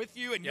up there with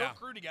you and your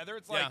crew together,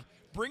 it's like,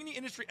 bring the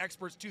industry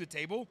experts to the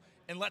table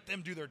and let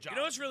them do their job. You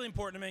know what's really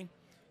important to me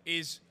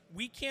is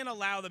we can't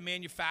allow the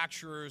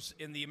manufacturers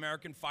in the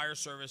American fire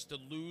service to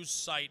lose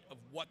sight of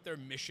what their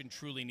mission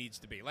truly needs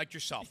to be, like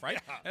yourself, right?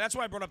 Yeah. And that's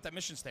why I brought up that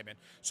mission statement.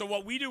 So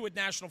what we do with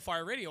National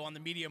Fire Radio on the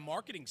media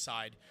marketing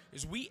side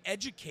is we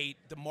educate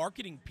the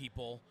marketing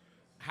people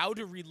how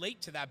to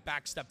relate to that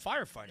backstep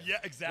firefighter. Yeah,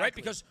 exactly. Right?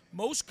 Because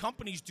most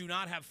companies do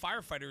not have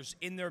firefighters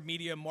in their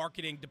media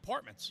marketing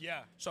departments. Yeah.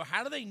 So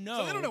how do they know?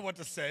 So they don't know what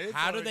to say. It's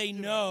How do like, they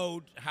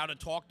know how to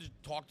talk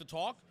the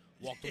talk?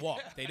 Walk the walk.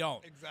 They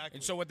don't. Exactly.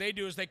 And so what they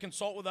do is they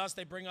consult with us.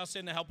 They bring us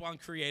in to help on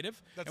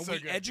creative. That's and so we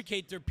good.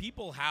 educate their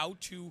people how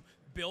to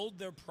build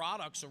their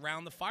products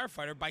around the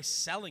firefighter by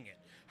selling it.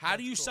 How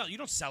do you sell it? You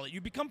don't sell it.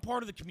 You become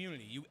part of the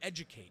community. You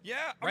educate. Yeah,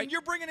 right? I mean,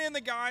 you're bringing in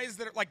the guys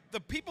that are like the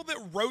people that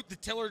wrote the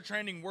Tiller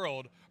Training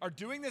World are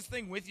doing this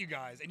thing with you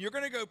guys, and you're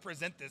going to go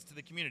present this to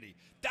the community.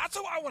 That's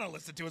what I want to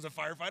listen to as a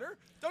firefighter.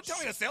 Don't tell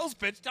me a sales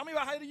pitch. Tell me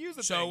about how to use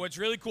it. So what's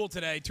really cool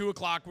today, 2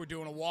 o'clock, we're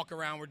doing a walk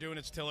around. We're doing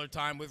It's Tiller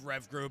Time with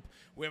Rev Group.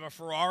 We have a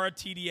Ferrara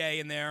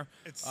TDA in there.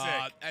 It's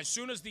sick. As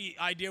soon as the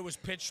idea was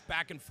pitched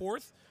back and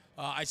forth,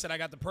 I said I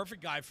got the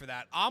perfect guy for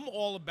that. I'm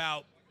all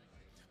about.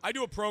 I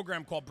do a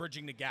program called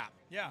Bridging the Gap,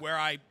 where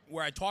I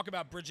talk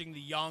about bridging the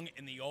young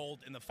and the old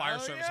in the fire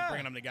service and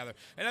bringing them together.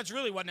 And that's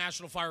really what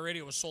National Fire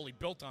Radio was solely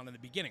built on in the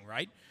beginning,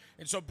 right?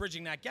 And so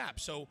bridging that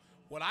gap. So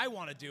what I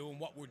want to do and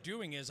what we're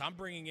doing is I'm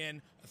bringing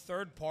in a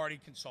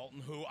third-party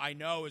consultant who I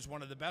know is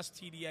one of the best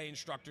TDA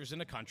instructors in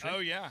the country.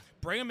 Oh, yeah.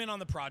 Bring them in on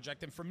the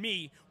project. And for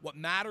me, what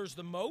matters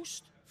the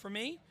most for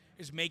me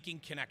is making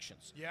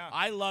connections. Yeah.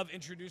 I love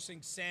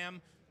introducing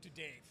Sam to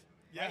Dave.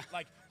 Yeah. Right?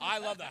 Like, I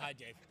love that. Hi,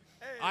 Dave.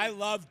 Hey. I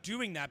love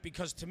doing that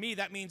because to me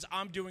that means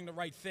I'm doing the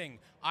right thing.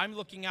 I'm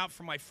looking out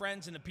for my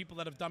friends and the people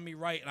that have done me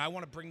right, and I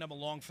want to bring them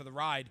along for the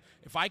ride.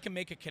 If I can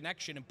make a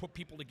connection and put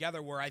people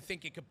together where I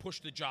think it could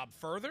push the job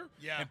further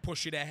and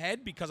push it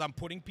ahead because I'm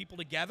putting people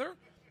together,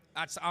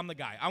 I'm the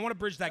guy. I want to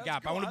bridge that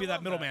gap. Cool. I want to be that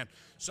love middleman.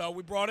 So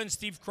we brought in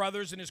Steve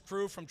Crothers and his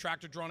crew from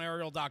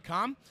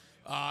TractorDroneAerial.com.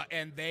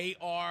 and they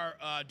are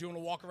doing a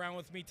walk around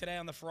with me today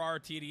on the Ferrara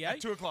TDA.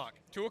 At 2 o'clock.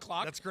 2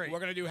 o'clock. That's great. We're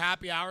going to do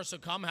happy hour, so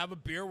come have a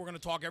beer. We're going to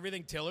talk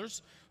everything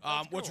Tillers.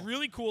 What's cool.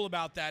 really cool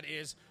about that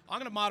is I'm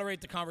going to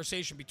moderate the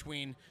conversation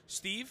between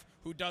Steve,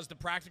 who does the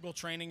practical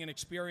training and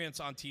experience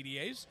on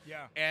TDAs,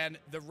 and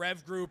the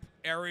Rev Group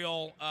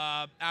aerial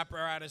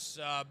apparatus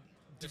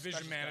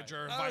division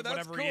manager,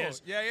 whatever he is,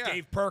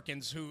 Dave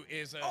Perkins, who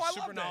is a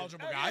super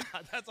knowledgeable guy.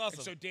 Yeah, that's awesome.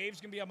 And so Dave's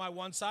going to be on my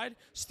one side,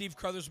 Steve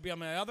Crothers will be on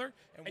my other,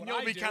 and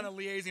you'll be kind of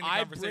liaising the I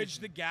conversation. bridge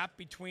the gap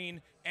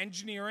between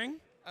engineering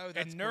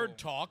and nerd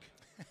talk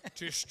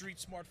to street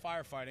smart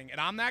firefighting, and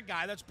I'm that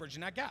guy that's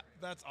bridging that gap.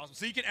 That's awesome.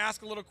 So you can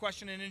ask a little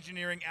question in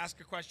engineering, ask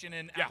a question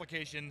in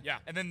application,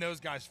 and then those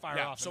guys fire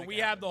off. So we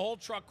have the whole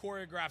truck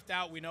choreographed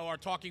out. We know our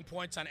talking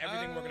points on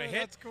everything we're going to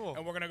hit. That's cool.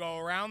 And we're going to go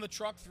around the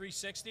truck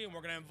 360, and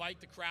we're going to invite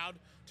the crowd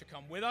to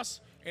come with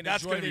us and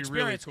that's enjoy the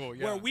experience. Really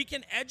cool, where we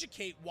can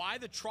educate why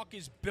the truck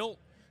is built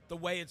the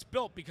way it's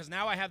built, because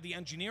now I have the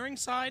engineering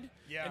side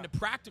and the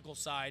practical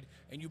side,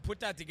 and you put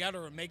that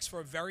together, it makes for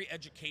a very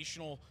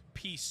educational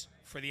piece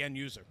for the end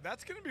user.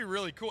 That's going to be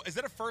really cool. Is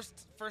that a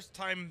first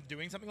time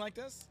doing something like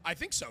this? I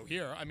think so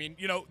here. I mean,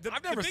 you know,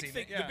 I've never seen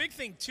it. The big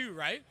thing too,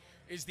 right,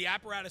 is the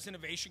apparatus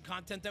innovation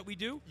content that we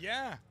do.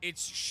 Yeah.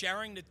 It's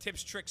sharing the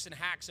tips, tricks, and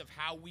hacks of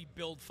how we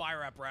build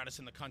fire apparatus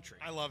in the country.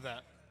 I love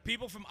that.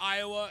 People from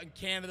Iowa and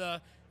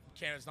Canada.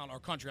 Canada's not our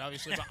country,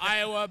 obviously, but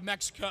Iowa,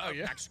 Mexico.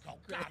 Mexico.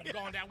 God, I'm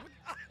going down with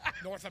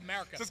North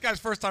America. So this guy's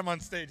first time on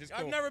stage. It's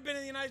cool. I've never been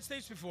in the United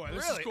States before.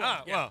 This really? is cool.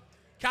 Well.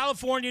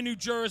 California, New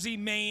Jersey,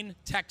 Maine,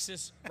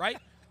 Texas, right?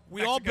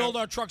 We all build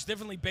our trucks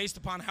differently based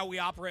upon how we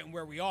operate and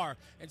where we are.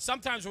 And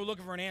sometimes we're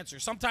looking for an answer.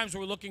 Sometimes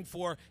we're looking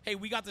for, hey,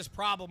 we got this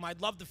problem.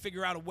 I'd love to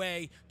figure out a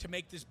way to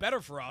make this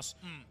better for us.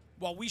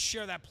 Well, we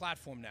share that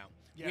platform now.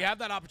 Yeah. We have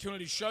that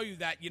opportunity to show you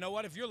that, you know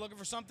what, if you're looking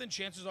for something,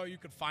 chances are you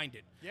could find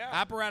it. Yeah.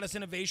 Apparatus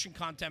innovation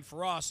content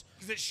for us.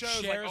 Because it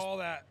shows like all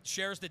that.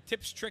 Shares the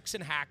tips, tricks,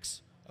 and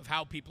hacks of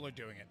how people are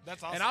doing it.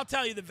 That's awesome. And I'll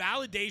tell you, the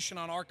validation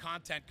on our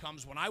content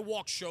comes when I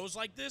walk shows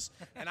like this,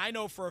 and I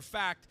know for a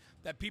fact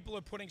that people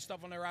are putting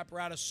stuff on their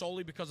apparatus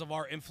solely because of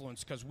our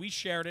influence, because we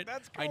shared it.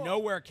 That's cool. I know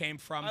where it came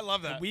from. I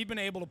love that. And we've been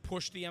able to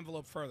push the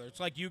envelope further.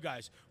 It's like you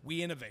guys.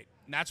 We innovate,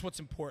 and that's what's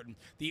important.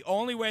 The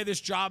only way this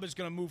job is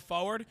going to move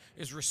forward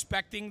is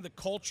respecting the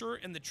culture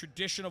and the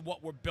tradition of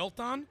what we're built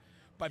on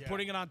by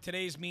putting it on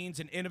today's means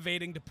and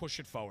innovating to push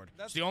it forward.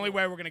 It's the only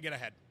way we're going to get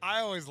ahead.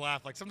 I always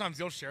laugh. Like, sometimes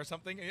you'll share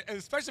something,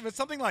 especially if it's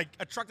something like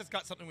a truck that's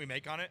got something we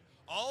make on it.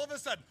 All of a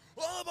sudden,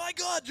 oh, my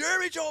God,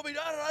 Jeremy told me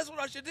that's what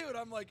I should do. And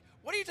I'm like,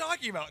 what are you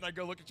talking about? And I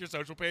go look at your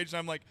social page, and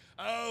I'm like,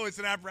 oh, it's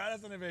an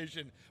apparatus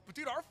innovation. But,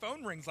 dude, our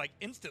phone rings, like,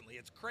 instantly.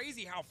 It's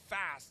crazy how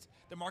fast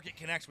the market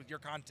connects with your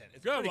content.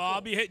 It's good. Well, cool.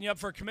 I'll be hitting you up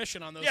for a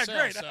commission on those sales.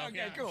 Great. So,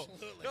 okay, cool.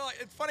 Absolutely. Like,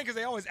 it's funny because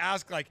they always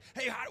ask, like,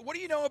 hey, what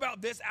do you know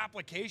about this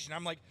application?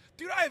 I'm like,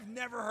 dude, I have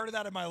never heard of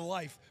that in my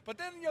life. But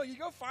then, you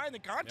go find the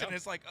content, and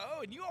it's like,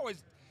 oh, and you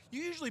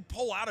usually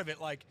pull out of it,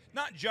 like,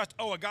 not just,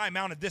 oh, a guy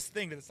mounted this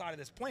thing to the side of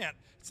this plant.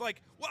 It's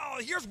like, well,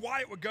 here's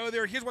why it would go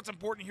there. Here's what's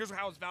important. Here's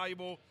how it's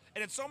valuable.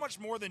 And it's so much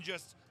more than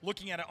just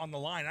looking at it on the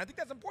line. And I think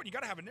that's important. You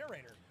got to have a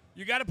narrator.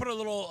 You got to put a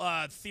little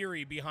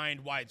theory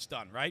behind why it's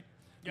done, right?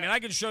 I mean, I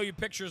can show you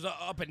pictures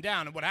up and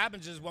down, and what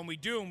happens is when we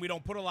do and we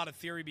don't put a lot of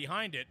theory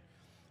behind it,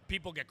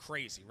 people get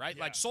crazy, right?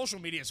 Like,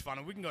 social media is fun,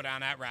 and we can go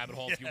down that rabbit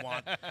hole if you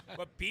want.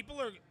 But people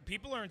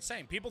are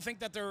insane. People think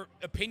that their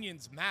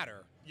opinions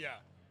matter. Yeah.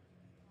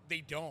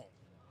 They don't.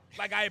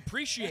 Like, I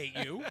appreciate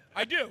you.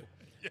 I do.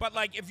 But,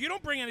 like, if you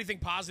don't bring anything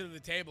positive to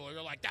the table, or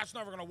you're like, that's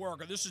never going to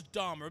work, or this is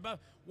dumb, or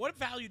what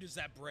value does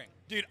that bring?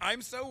 Dude,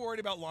 I'm so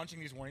worried about launching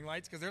these warning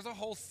lights because there's a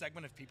whole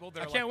segment of people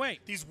that are can't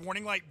wait. These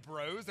warning light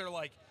bros. They're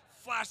like,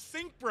 flash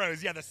sync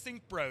bros. Yeah, the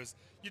sync bros.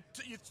 You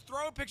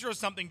throw a picture of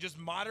something just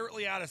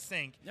moderately out of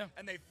sync,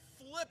 and they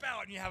flip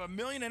out, and you have a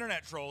million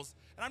internet trolls.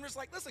 And I'm just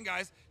like, listen,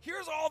 guys,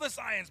 here's all the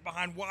science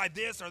behind why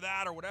this or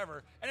that or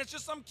whatever. And it's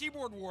just some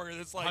keyboard warrior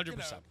that's like,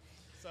 100%.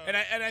 So. And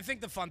I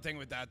think the fun thing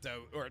with that,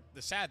 though, or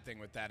the sad thing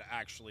with that,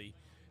 actually,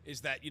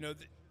 is that,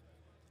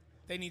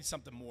 they need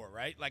something more,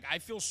 right? Like, I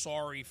feel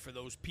sorry for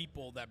those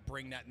people that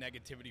bring that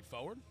negativity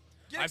forward.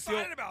 Get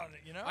excited about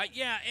it,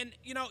 and,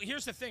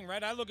 here's the thing,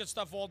 right? I look at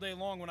stuff all day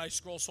long when I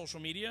scroll social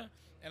media,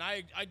 and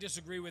I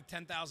disagree with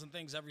 10,000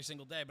 things every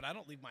single day, but I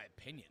don't leave my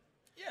opinion.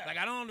 Yeah. Like,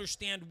 I don't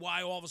understand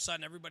why all of a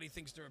sudden everybody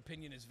thinks their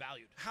opinion is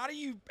valued. How do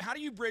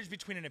you bridge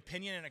between an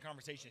opinion and a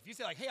conversation? If you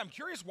say, like, hey, I'm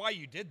curious why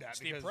you did that. It's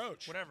the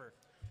approach. Whatever.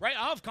 Right,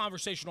 I'll have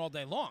conversation all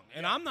day long,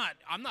 and I'm not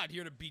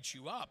here to beat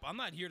you up. I'm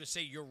not here to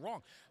say you're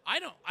wrong. I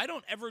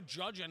don't ever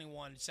judge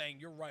anyone saying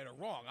you're right or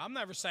wrong. I'm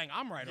never saying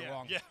I'm right or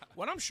wrong. Yeah.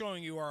 What I'm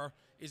showing you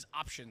is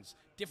options,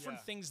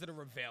 different things that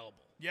are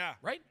available. Yeah.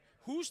 Right?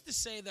 Who's to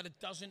say that it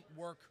doesn't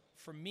work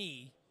for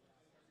me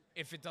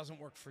if it doesn't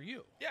work for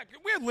you? Yeah,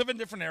 we live in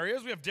different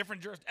areas. We have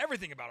different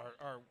everything about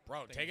our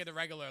Bro, things. Take it to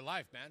regular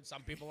life, man.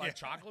 Some people like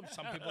chocolate,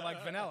 some people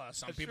like vanilla,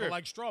 some That's people true.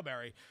 like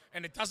strawberry.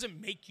 And it doesn't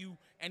make you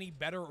any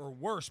better or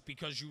worse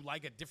because you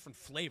like a different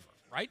flavor,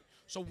 right?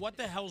 So what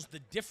the hell's the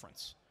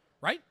difference,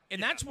 right?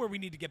 And that's where we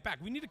need to get back.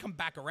 We need to come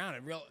back around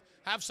and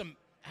have some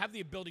have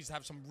the abilities to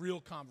have some real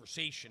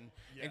conversation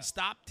Yeah. and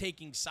stop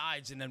taking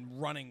sides and then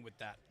running with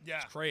that. Yeah.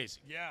 It's crazy.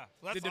 Yeah.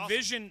 Well, that's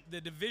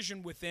The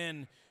division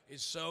within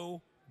is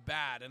so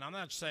bad, and I'm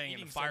not saying in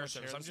Eating the so fire much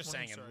service. hair I'm this just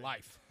morning, saying in sorry.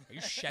 life. Are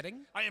you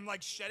shedding? I am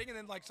like shedding and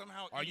then like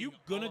somehow. Are you eating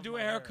gonna all of do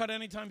my a haircut hair.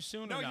 anytime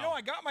soon? No, or no, you know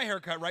I got my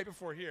haircut right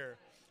before here.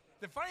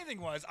 The funny thing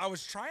was I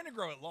was trying to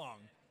grow it long,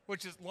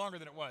 which is longer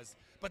than it was.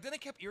 But then it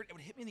kept it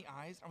would hit me in the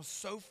eyes. I was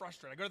so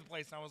frustrated. I go to the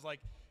place and I was like,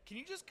 "Can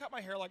you just cut my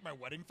hair like my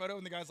wedding photo?"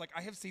 And the guy's like,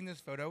 "I have seen this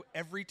photo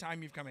every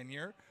time you've come in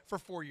here for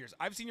 4 years.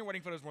 I've seen your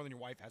wedding photos more than your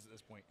wife has at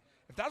this point.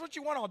 If that's what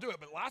you want, I'll do it.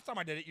 But last time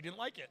I did it, you didn't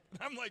like it."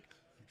 And I'm like,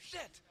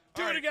 "Shit,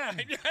 Do All it right.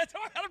 again. Yeah, I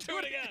had to do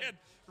it again.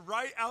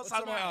 Right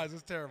outside my eyes.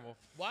 It's terrible.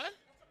 What?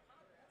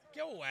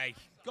 Go away.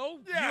 Go.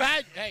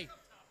 Yeah.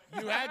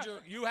 You had your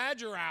hour. You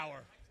had your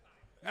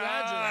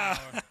hour.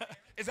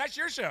 Is that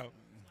your show?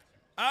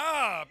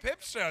 Ah,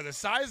 Pip's show, the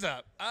size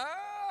up.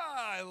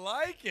 Ah, I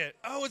like it.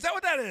 Oh, is that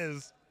what that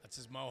is? That's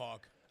his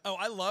mohawk. Oh,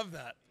 I love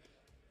that.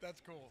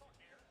 That's cool.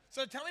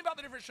 So tell me about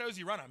the different shows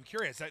you run. I'm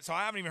curious. So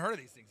I haven't even heard of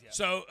these things yet.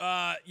 So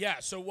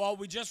So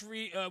we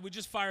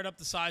just fired up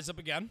the Size Up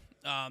again.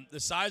 The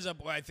Size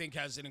Up, I think,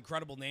 has an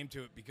incredible name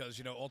to it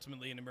because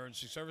ultimately in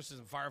emergency services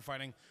and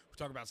firefighting, we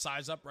talk about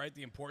size up, right?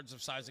 The importance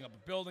of sizing up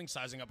a building,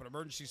 sizing up an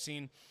emergency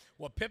scene.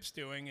 What Pip's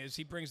doing is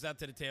he brings that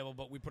to the table,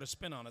 but we put a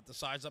spin on it. The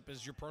Size Up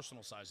is your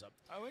personal size up.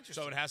 Oh,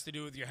 interesting. So it has to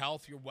do with your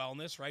health, your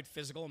wellness, right?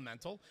 Physical and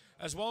mental,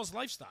 as well as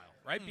lifestyle,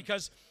 right?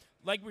 Because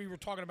like we were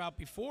talking about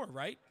before,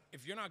 right?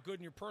 If you're not good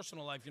in your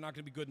personal life, you're not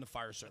going to be good in the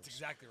fire service. That's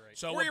exactly right.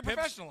 So or what your Pip's-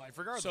 professional life,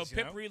 regardless. So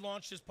Pip you know?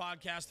 relaunched his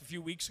podcast a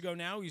few weeks ago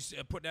now. He's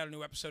putting out a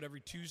new episode every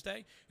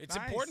Tuesday. It's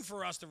Nice. important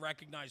for us to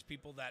recognize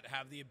people that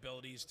have the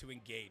abilities to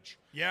engage.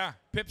 Yeah.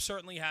 Pip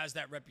certainly has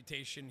that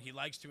reputation. He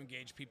likes to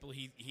engage people.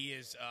 He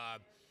is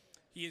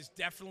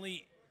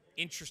definitely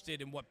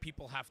interested in what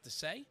people have to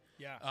say.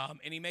 Yeah.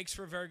 And he makes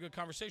for a very good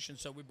conversation.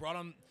 So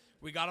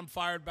we got him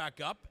fired back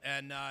up,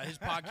 and his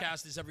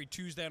podcast is every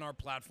Tuesday on our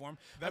platform.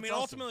 That's awesome.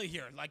 Ultimately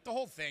here, like the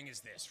whole thing is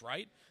this,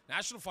 right?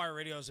 National Fire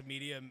Radio is a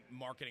media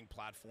marketing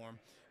platform,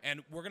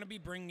 and we're going to be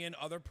bringing in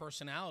other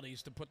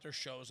personalities to put their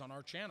shows on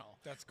our channel.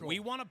 That's cool. We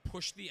want to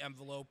push the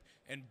envelope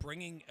and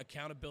bringing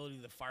accountability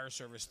to the fire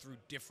service through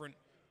different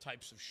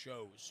types of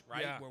shows,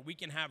 right? Yeah. Where we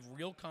can have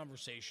real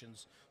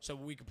conversations so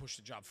we can push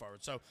the job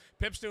forward. So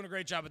Pip's doing a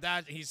great job at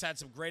that. He's had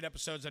some great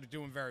episodes that are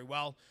doing very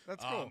well.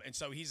 That's cool. And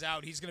so he's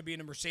out. He's going to be in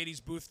the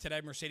Mercedes booth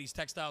today, Mercedes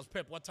Textiles.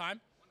 Pip, what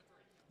time?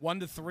 1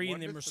 to 3 in 1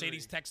 the to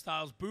Mercedes 3.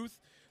 Textiles booth.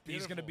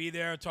 He's going to Beautiful. be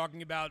there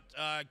talking about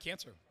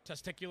cancer,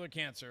 testicular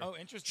cancer. Oh,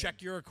 interesting.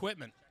 Check your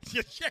equipment.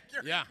 Yeah, check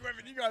your Yeah.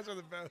 equipment. You guys are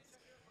the best.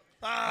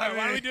 All right,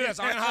 why don't we do this?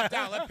 I'm going to hop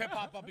down. Let Pip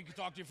hop up. He can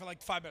talk to you for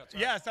like 5 minutes.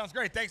 All right? Yeah, sounds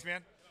great. Thanks,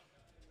 man.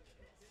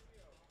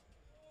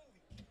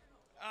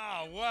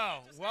 Oh,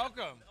 wow.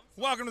 Welcome.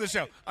 Welcome to the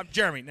show. I'm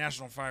Jeremy,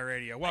 National Fire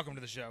Radio. Welcome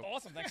to the show.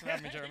 Awesome. Thanks for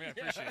having me, Jeremy. I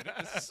appreciate it.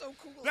 This is so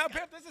cool. Now,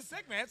 Pip, this is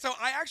sick, man. So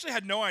I actually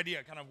had no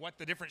idea kind of what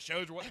the different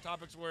shows or what the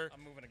topics were.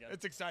 I'm moving again.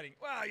 It's exciting.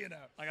 Well, you know.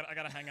 I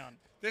got to hang on.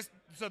 This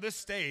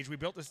stage, we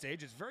built this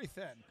stage, it's very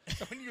thin.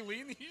 So when you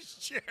lean these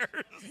chairs,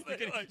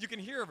 You can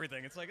hear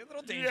everything. It's like a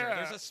little danger. Yeah.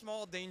 There's a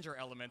small danger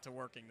element to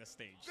working this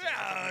stage. So yeah,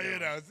 that's what we're you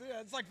doing. know,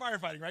 it's like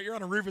firefighting, right? You're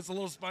on a roof, it's a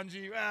little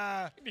spongy.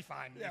 It'll be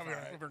fine. Yeah, We'll be we're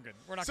fine. right. We're good.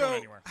 We're not So going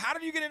anywhere. how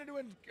did you get into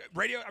doing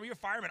radio? I mean, you're a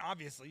fireman,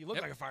 obviously. You look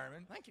Yep. like a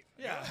fireman. Thank you.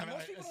 Yeah, I mean,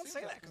 most people don't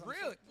say that. 'cause I'm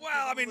Really? so-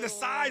 Well, I mean, the little,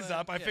 size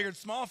up, I yeah. figured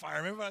small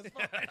fireman, but it's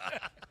fine.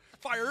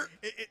 Fire.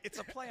 It's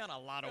a play on a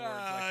lot of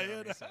words. you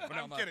Like know, said. But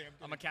I'm kidding.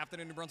 I'm a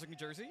captain in New Brunswick, New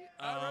Jersey.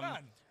 Right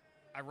on.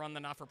 I run the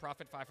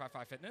not-for-profit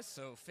 555 Fitness,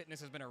 so fitness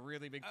has been a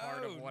really big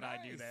part of what I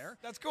do nice. there.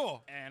 That's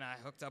cool. And I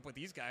hooked up with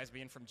these guys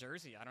being from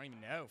Jersey. I don't even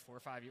know, 4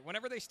 or 5 years.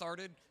 Whenever they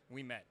started,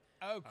 we met.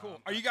 Oh,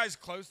 cool. Are you guys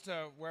close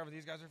to wherever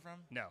these guys are from?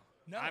 No.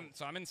 No.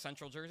 I'm in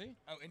Central Jersey,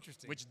 Oh,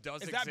 interesting. which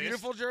does Is exist. that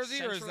beautiful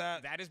Jersey, or is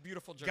that? That is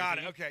beautiful Jersey. Got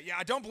it. Okay. Yeah,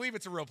 I don't believe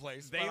it's a real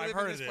place. They but I've live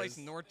heard in this it place, is.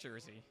 North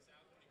Jersey.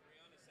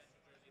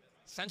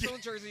 Central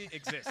Jersey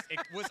exists. It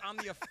was on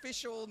the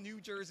official New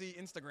Jersey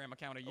Instagram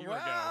account a year Well,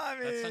 ago I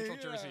that mean, Central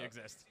Jersey yeah.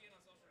 exists.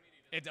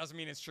 It doesn't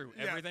mean it's true.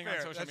 Yeah, Everything fair.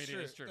 on social That's media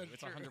true. is true. That's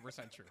It's true.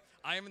 100% true.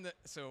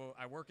 So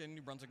I work in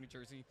New Brunswick, New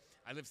Jersey.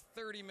 I live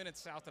 30 minutes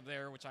south of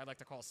there, which I like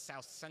to call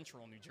South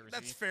Central New Jersey.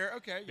 That's fair.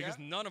 Okay. Yeah. Because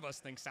none of us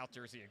think South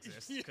Jersey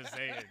exists. Because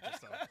they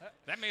just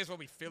that may as well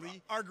be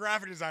Philly. Our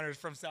graphic designer is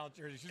from South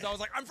Jersey. She's always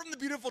like, "I'm from the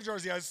beautiful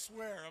Jersey. I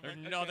swear." I'm There's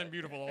like, nothing okay.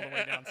 beautiful all the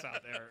way down south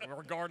there,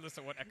 regardless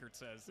of what Eckert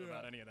says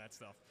about any of that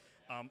stuff.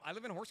 I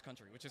live in horse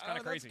country, which is kind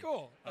of that's crazy.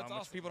 cool. That's which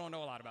awesome. people don't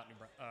know a lot about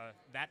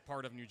that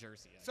part of New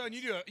Jersey. So, and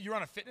you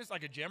run a fitness,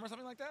 like a gym or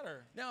something like that,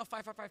 or? No,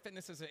 555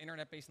 Fitness is an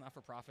internet-based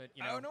not-for-profit.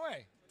 Oh, no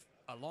way.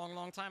 A long,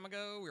 long time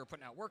ago, we were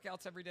putting out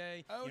workouts every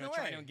day. Oh, no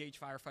trying way. to engage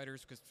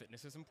firefighters because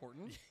fitness is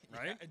important,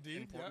 right? indeed,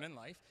 Important yeah. in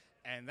life,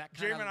 and that kind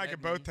Jamie of and I led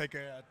could me-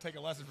 both take a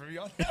lesson from you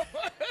on that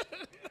one.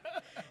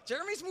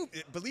 Jeremy's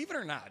moved. Believe it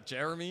or not,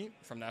 Jeremy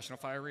from National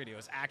Fire Radio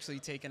has actually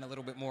taken a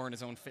little bit more in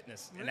his own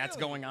fitness, and that's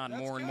Really? going on That's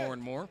more and good. more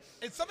and more.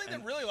 It's something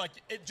that really, like,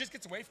 it just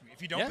gets away from you.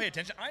 If you don't Yeah. pay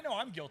attention, I know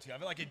I'm guilty of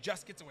it. Like, it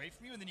just gets away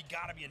from you, and then you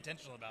got to be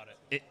intentional about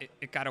it.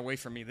 It got away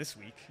from me this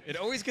week. It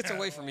always gets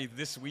away from me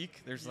this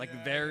week. There's like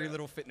very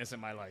little fitness in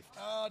my life.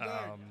 Oh,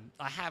 dang.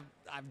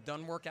 I've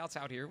done workouts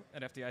out here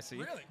at FDIC.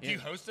 Really? Yeah. Do you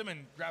host them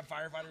and grab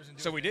firefighters and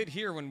do So it? we did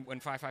here when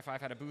 555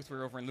 had a booth. We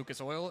were over in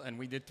Lucas Oil, and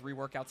we did 3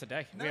 workouts a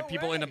day. No We had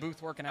people in the way.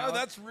 booth working out. Oh,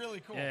 that's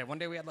really cool. Yeah, one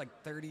day we had like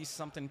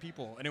 30-something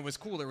people, and it was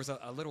cool. There was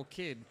a little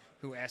kid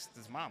who asked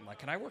his mom, like,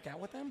 can I work out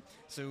with them?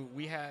 So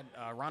we had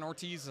Ron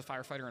Ortiz, a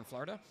firefighter in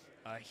Florida.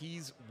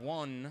 He's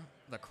won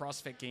the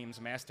CrossFit Games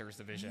Masters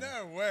division.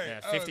 No way. Yeah,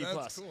 Oh, 50 that's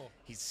plus. cool.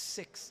 He's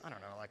 6, I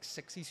don't know, like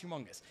 6. He's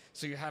humongous.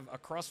 So you have a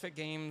CrossFit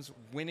Games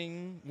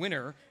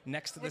winner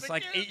next to With this a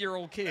like kid?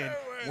 8-year-old kid No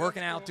way, working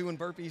that's out, cool. doing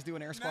burpees,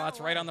 doing air squats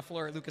right way. on the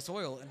floor at Lucas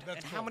Oil. And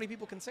That's how cool. many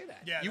people can say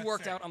that? Yeah, you that's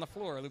worked sick. out on the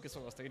floor at Lucas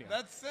Oil Stadium.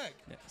 That's sick.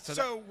 Yeah, So,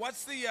 so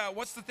what's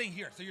the thing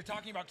here? So you're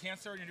talking about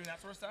cancer and you're doing that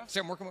sort of stuff? So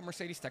I'm working with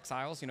Mercedes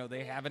Textiles. You know,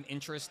 they have an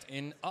interest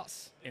in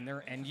us, in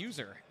their end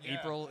user. Yeah.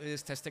 April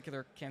is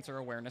Testicular Cancer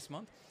Awareness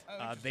Month.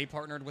 They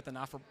partnered with the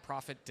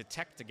not-for-profit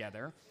Detect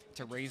together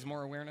to raise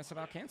more awareness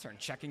about cancer and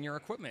checking your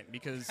equipment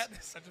because, That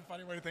is such a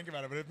funny way to think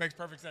about it, but it makes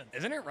perfect sense.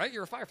 isn't it right?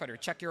 You're a firefighter.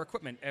 Check your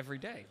equipment every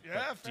day. Yeah,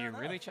 But do fair you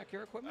enough. really check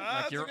your equipment?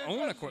 That's Like a your good own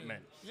question.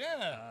 equipment?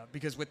 Yeah.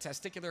 Because with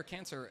testicular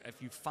cancer,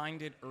 if you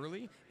find it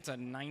early, it's a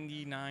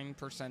 99%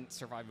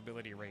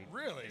 survivability rate.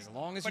 Really? As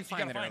long as But you you find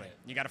gotta it find early. it.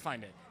 You got to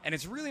find it. And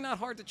it's really not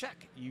hard to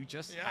check. You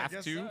just Yeah, I have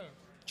guess to so.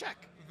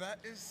 check. That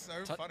is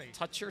so Tou- funny.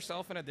 Touch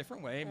yourself in a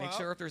different way. Make Well-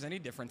 sure if there's any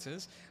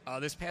differences.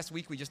 This past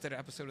week, we just did an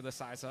episode of The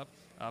Size Up.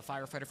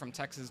 Firefighter from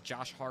Texas,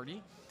 Josh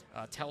Hardy,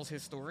 tells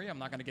his story. I'm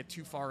not going to get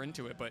too far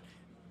into it, but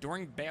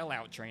during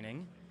bailout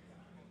training,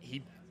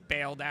 he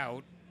bailed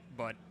out,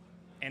 but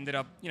ended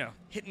up,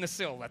 hitting the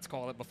sill, let's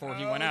call it, before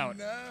he went out.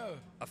 No.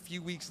 A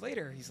few weeks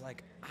later, he's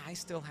like, I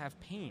still have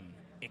pain.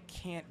 It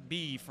can't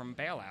be from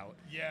bailout.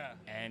 Yeah.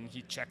 And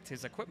he checked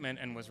his equipment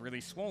and was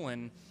really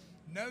swollen.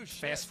 No shit.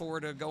 Fast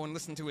forward to go and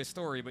listen to his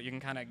story, but you can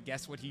kind of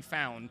guess what he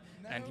found,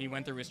 and he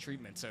went through his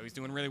treatment. So he's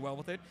doing really well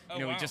with it. Oh,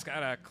 He wow. just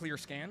got a clear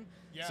scan.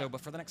 Yeah. So,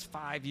 but for the next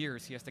 5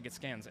 years, he has to get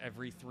scans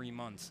every 3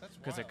 months That's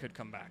because it wild. could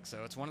come back.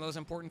 So it's one of those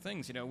important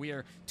things. We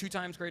are 2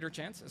 times greater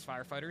chance as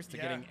firefighters to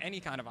Yeah. getting any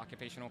kind of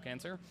occupational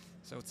cancer.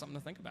 So it's something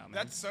to think about, man.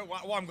 That's so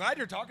well. I'm glad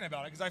you're talking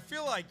about it because I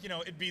feel like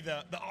it'd be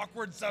the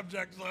awkward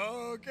subject. Like,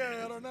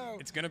 okay, I don't know.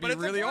 It's gonna But be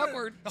really important.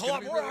 awkward. A It's whole gonna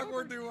lot be more really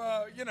awkward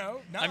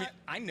to not. I mean,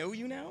 I know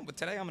you now, but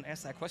today I'm going to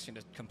ask that question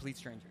to complete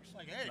strangers.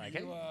 Like, hey, do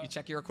you, you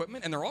check your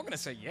equipment? And they're all going to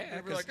say, yeah.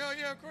 They'd be 'cause- like, oh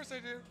yeah, of course I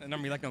do. and I'm going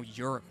to be like, no,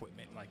 your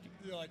equipment. Like,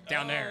 You're like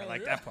down there, oh,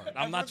 like yeah. that part.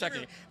 I'm not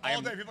checking. I All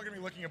am, day, people are gonna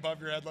be looking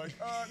above your head, like,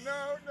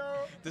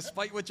 no.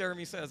 despite what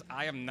Jeremy says,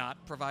 I am not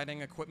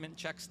providing equipment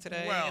checks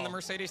today in Well, the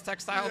Mercedes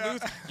Textile yeah.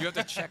 booth. You have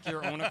to check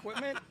your own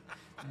equipment,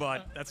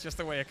 but that's just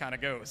the way it kind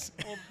of goes.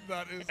 Well,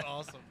 that is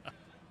awesome.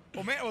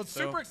 Well, man, it's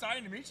So- super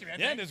exciting to meet you, man.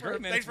 Yeah, Thanks it's for,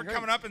 great, man. Thanks It's for great.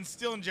 coming up and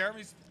stealing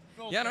Jeremy's.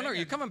 little Yeah, no, thing are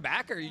you and- coming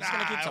back, or are you just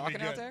going to keep Nah, it'll be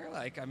talking out good. there?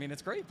 Like, I mean,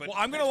 it's great. But Well,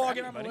 I'm gonna thanks for log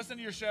in. having I'm me, gonna buddy. listen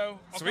to your show.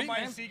 I'll Sweet, come by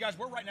man. and see you guys.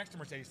 We're right next to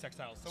Mercedes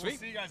Textiles, so we'll Sweet.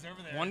 see you guys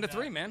over there. 1 to and,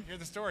 3, man. Hear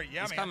the story.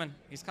 Yeah, He's man. coming.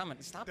 He's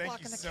coming. Stop Thank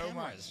blocking you the so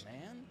cameras, much.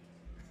 man.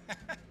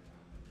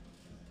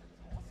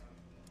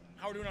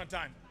 How are we doing on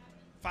time?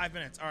 5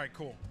 minutes. All right,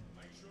 cool.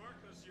 Are you sure?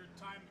 Because your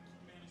time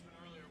management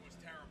earlier was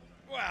terrible.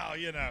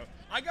 Well,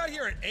 I got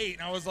here at 8,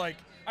 and I was like,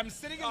 I'm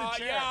sitting in the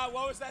chair. Yeah,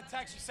 what was that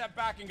text? You sat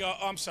back and go,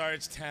 oh, I'm sorry,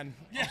 it's 10.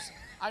 Yes.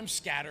 I'm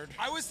scattered.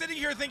 I was sitting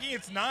here thinking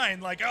it's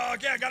 9, like, oh,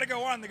 okay, I gotta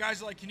go on. The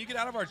guys are like, can you get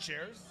out of our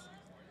chairs?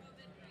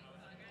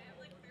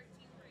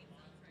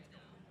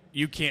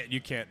 You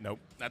can't. Nope.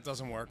 That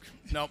doesn't work.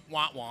 Nope.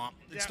 Womp womp.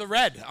 It's Yeah. the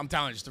red. I'm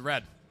telling you, it's the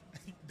red.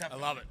 I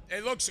Definitely. love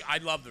it. I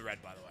love the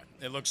red, by the way.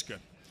 It looks good.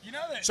 You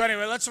know that. So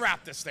anyway, let's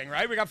wrap this thing,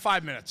 right? We got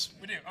 5 minutes.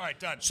 We do. All right,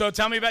 done. So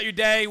tell me about your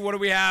day. What do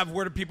we have?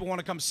 Where do people want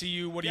to come see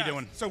you? What are Yes. you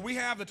doing? So we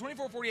have the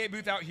 2448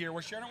 booth out here.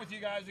 We're sharing it with you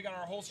guys. We got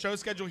our whole show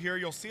schedule here.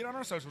 You'll see it on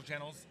our social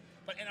channels.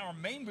 But in our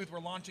main booth, we're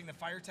launching the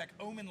FireTech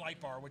Omen Light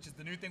Bar, which is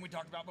the new thing we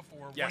talked about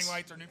before. Yes. Warning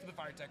lights are new for the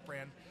FireTech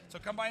brand. So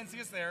come by and see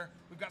us there.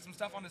 We've got some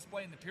stuff on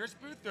display in the Pierce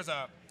booth. There's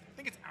I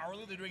think it's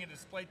hourly. They're doing a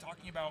display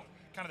talking about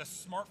kind of the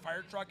smart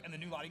fire truck and the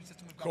new lighting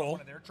system we've got on Cool.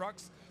 one of their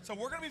trucks. So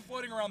we're going to be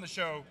floating around the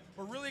show.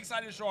 We're really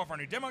excited to show off our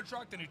new demo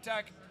truck, the new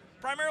tech.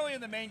 Primarily in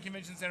the main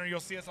convention center. You'll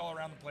see us all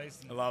around the place.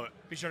 I love it.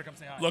 Be sure to come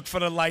say hi. Look for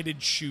the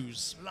lighted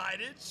shoes.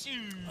 Lighted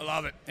shoes. I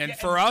love it. And Yeah,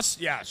 for us,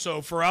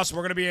 so for us,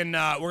 we're gonna be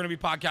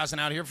podcasting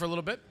out here for a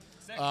little bit,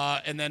 Sick.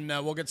 and then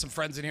we'll get some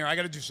friends in here. I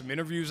got to do some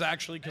interviews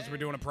actually because we're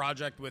doing a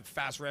project with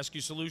Fast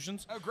Rescue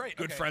Solutions. Oh, great.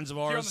 Good Okay. friends of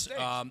Here on the ours.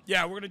 stage.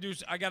 Yeah, we're gonna do.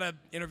 I got to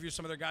interview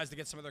some of their guys to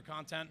get some of their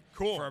content.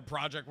 Cool. For a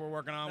project we're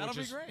working on. That'll which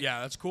be is great.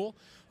 Yeah, that's cool.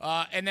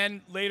 And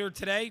then later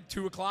today,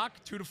 2 o'clock,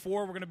 2 to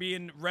 4, we're gonna be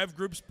in Rev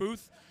Group's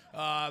booth.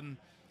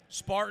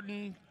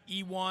 Spartan,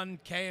 E1,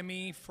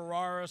 KME,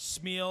 Ferrara,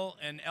 Smeal,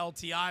 and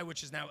LTI,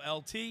 which is now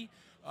LT,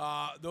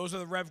 Those are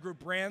the Rev Group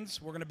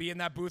brands. We're going to be in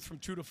that booth from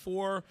 2 to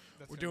 4.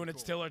 We're doing cool.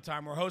 It's Tiller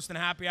time. We're hosting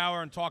happy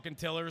hour and talking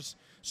tillers.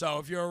 So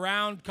if you're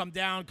around, come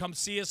down, come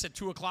see us at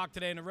 2 o'clock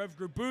today in the Rev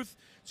Group booth.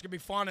 It's going to be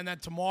fun. And then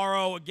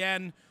tomorrow,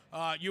 again,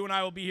 you and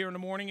I will be here in the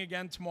morning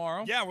again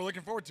tomorrow. Yeah, we're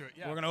looking forward to it.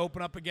 Yeah. We're going to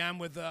open up again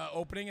with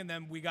opening, and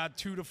then we got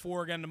 2 to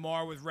 4 again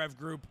tomorrow with Rev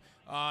Group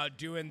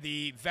doing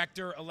the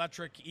Vector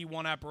electric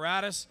E1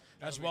 apparatus,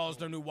 as well as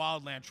their new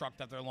Wildland truck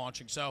that they're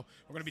launching. So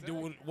we're going to be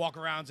doing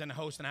walk-arounds and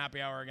hosting a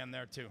happy hour again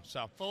there, too.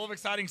 So full of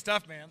exciting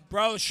stuff, man.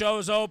 Bro, the show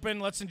is open.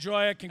 Let's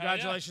enjoy it.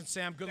 Congratulations,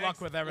 Sam. Good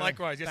luck with everything.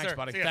 Likewise. Yes, thanks, sir.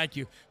 buddy. See ya. Thank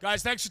you.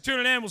 Guys, thanks for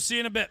tuning in. We'll see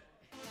you in a bit.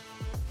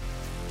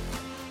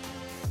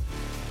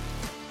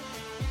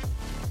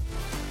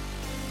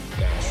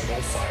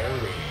 National Fire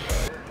Radio.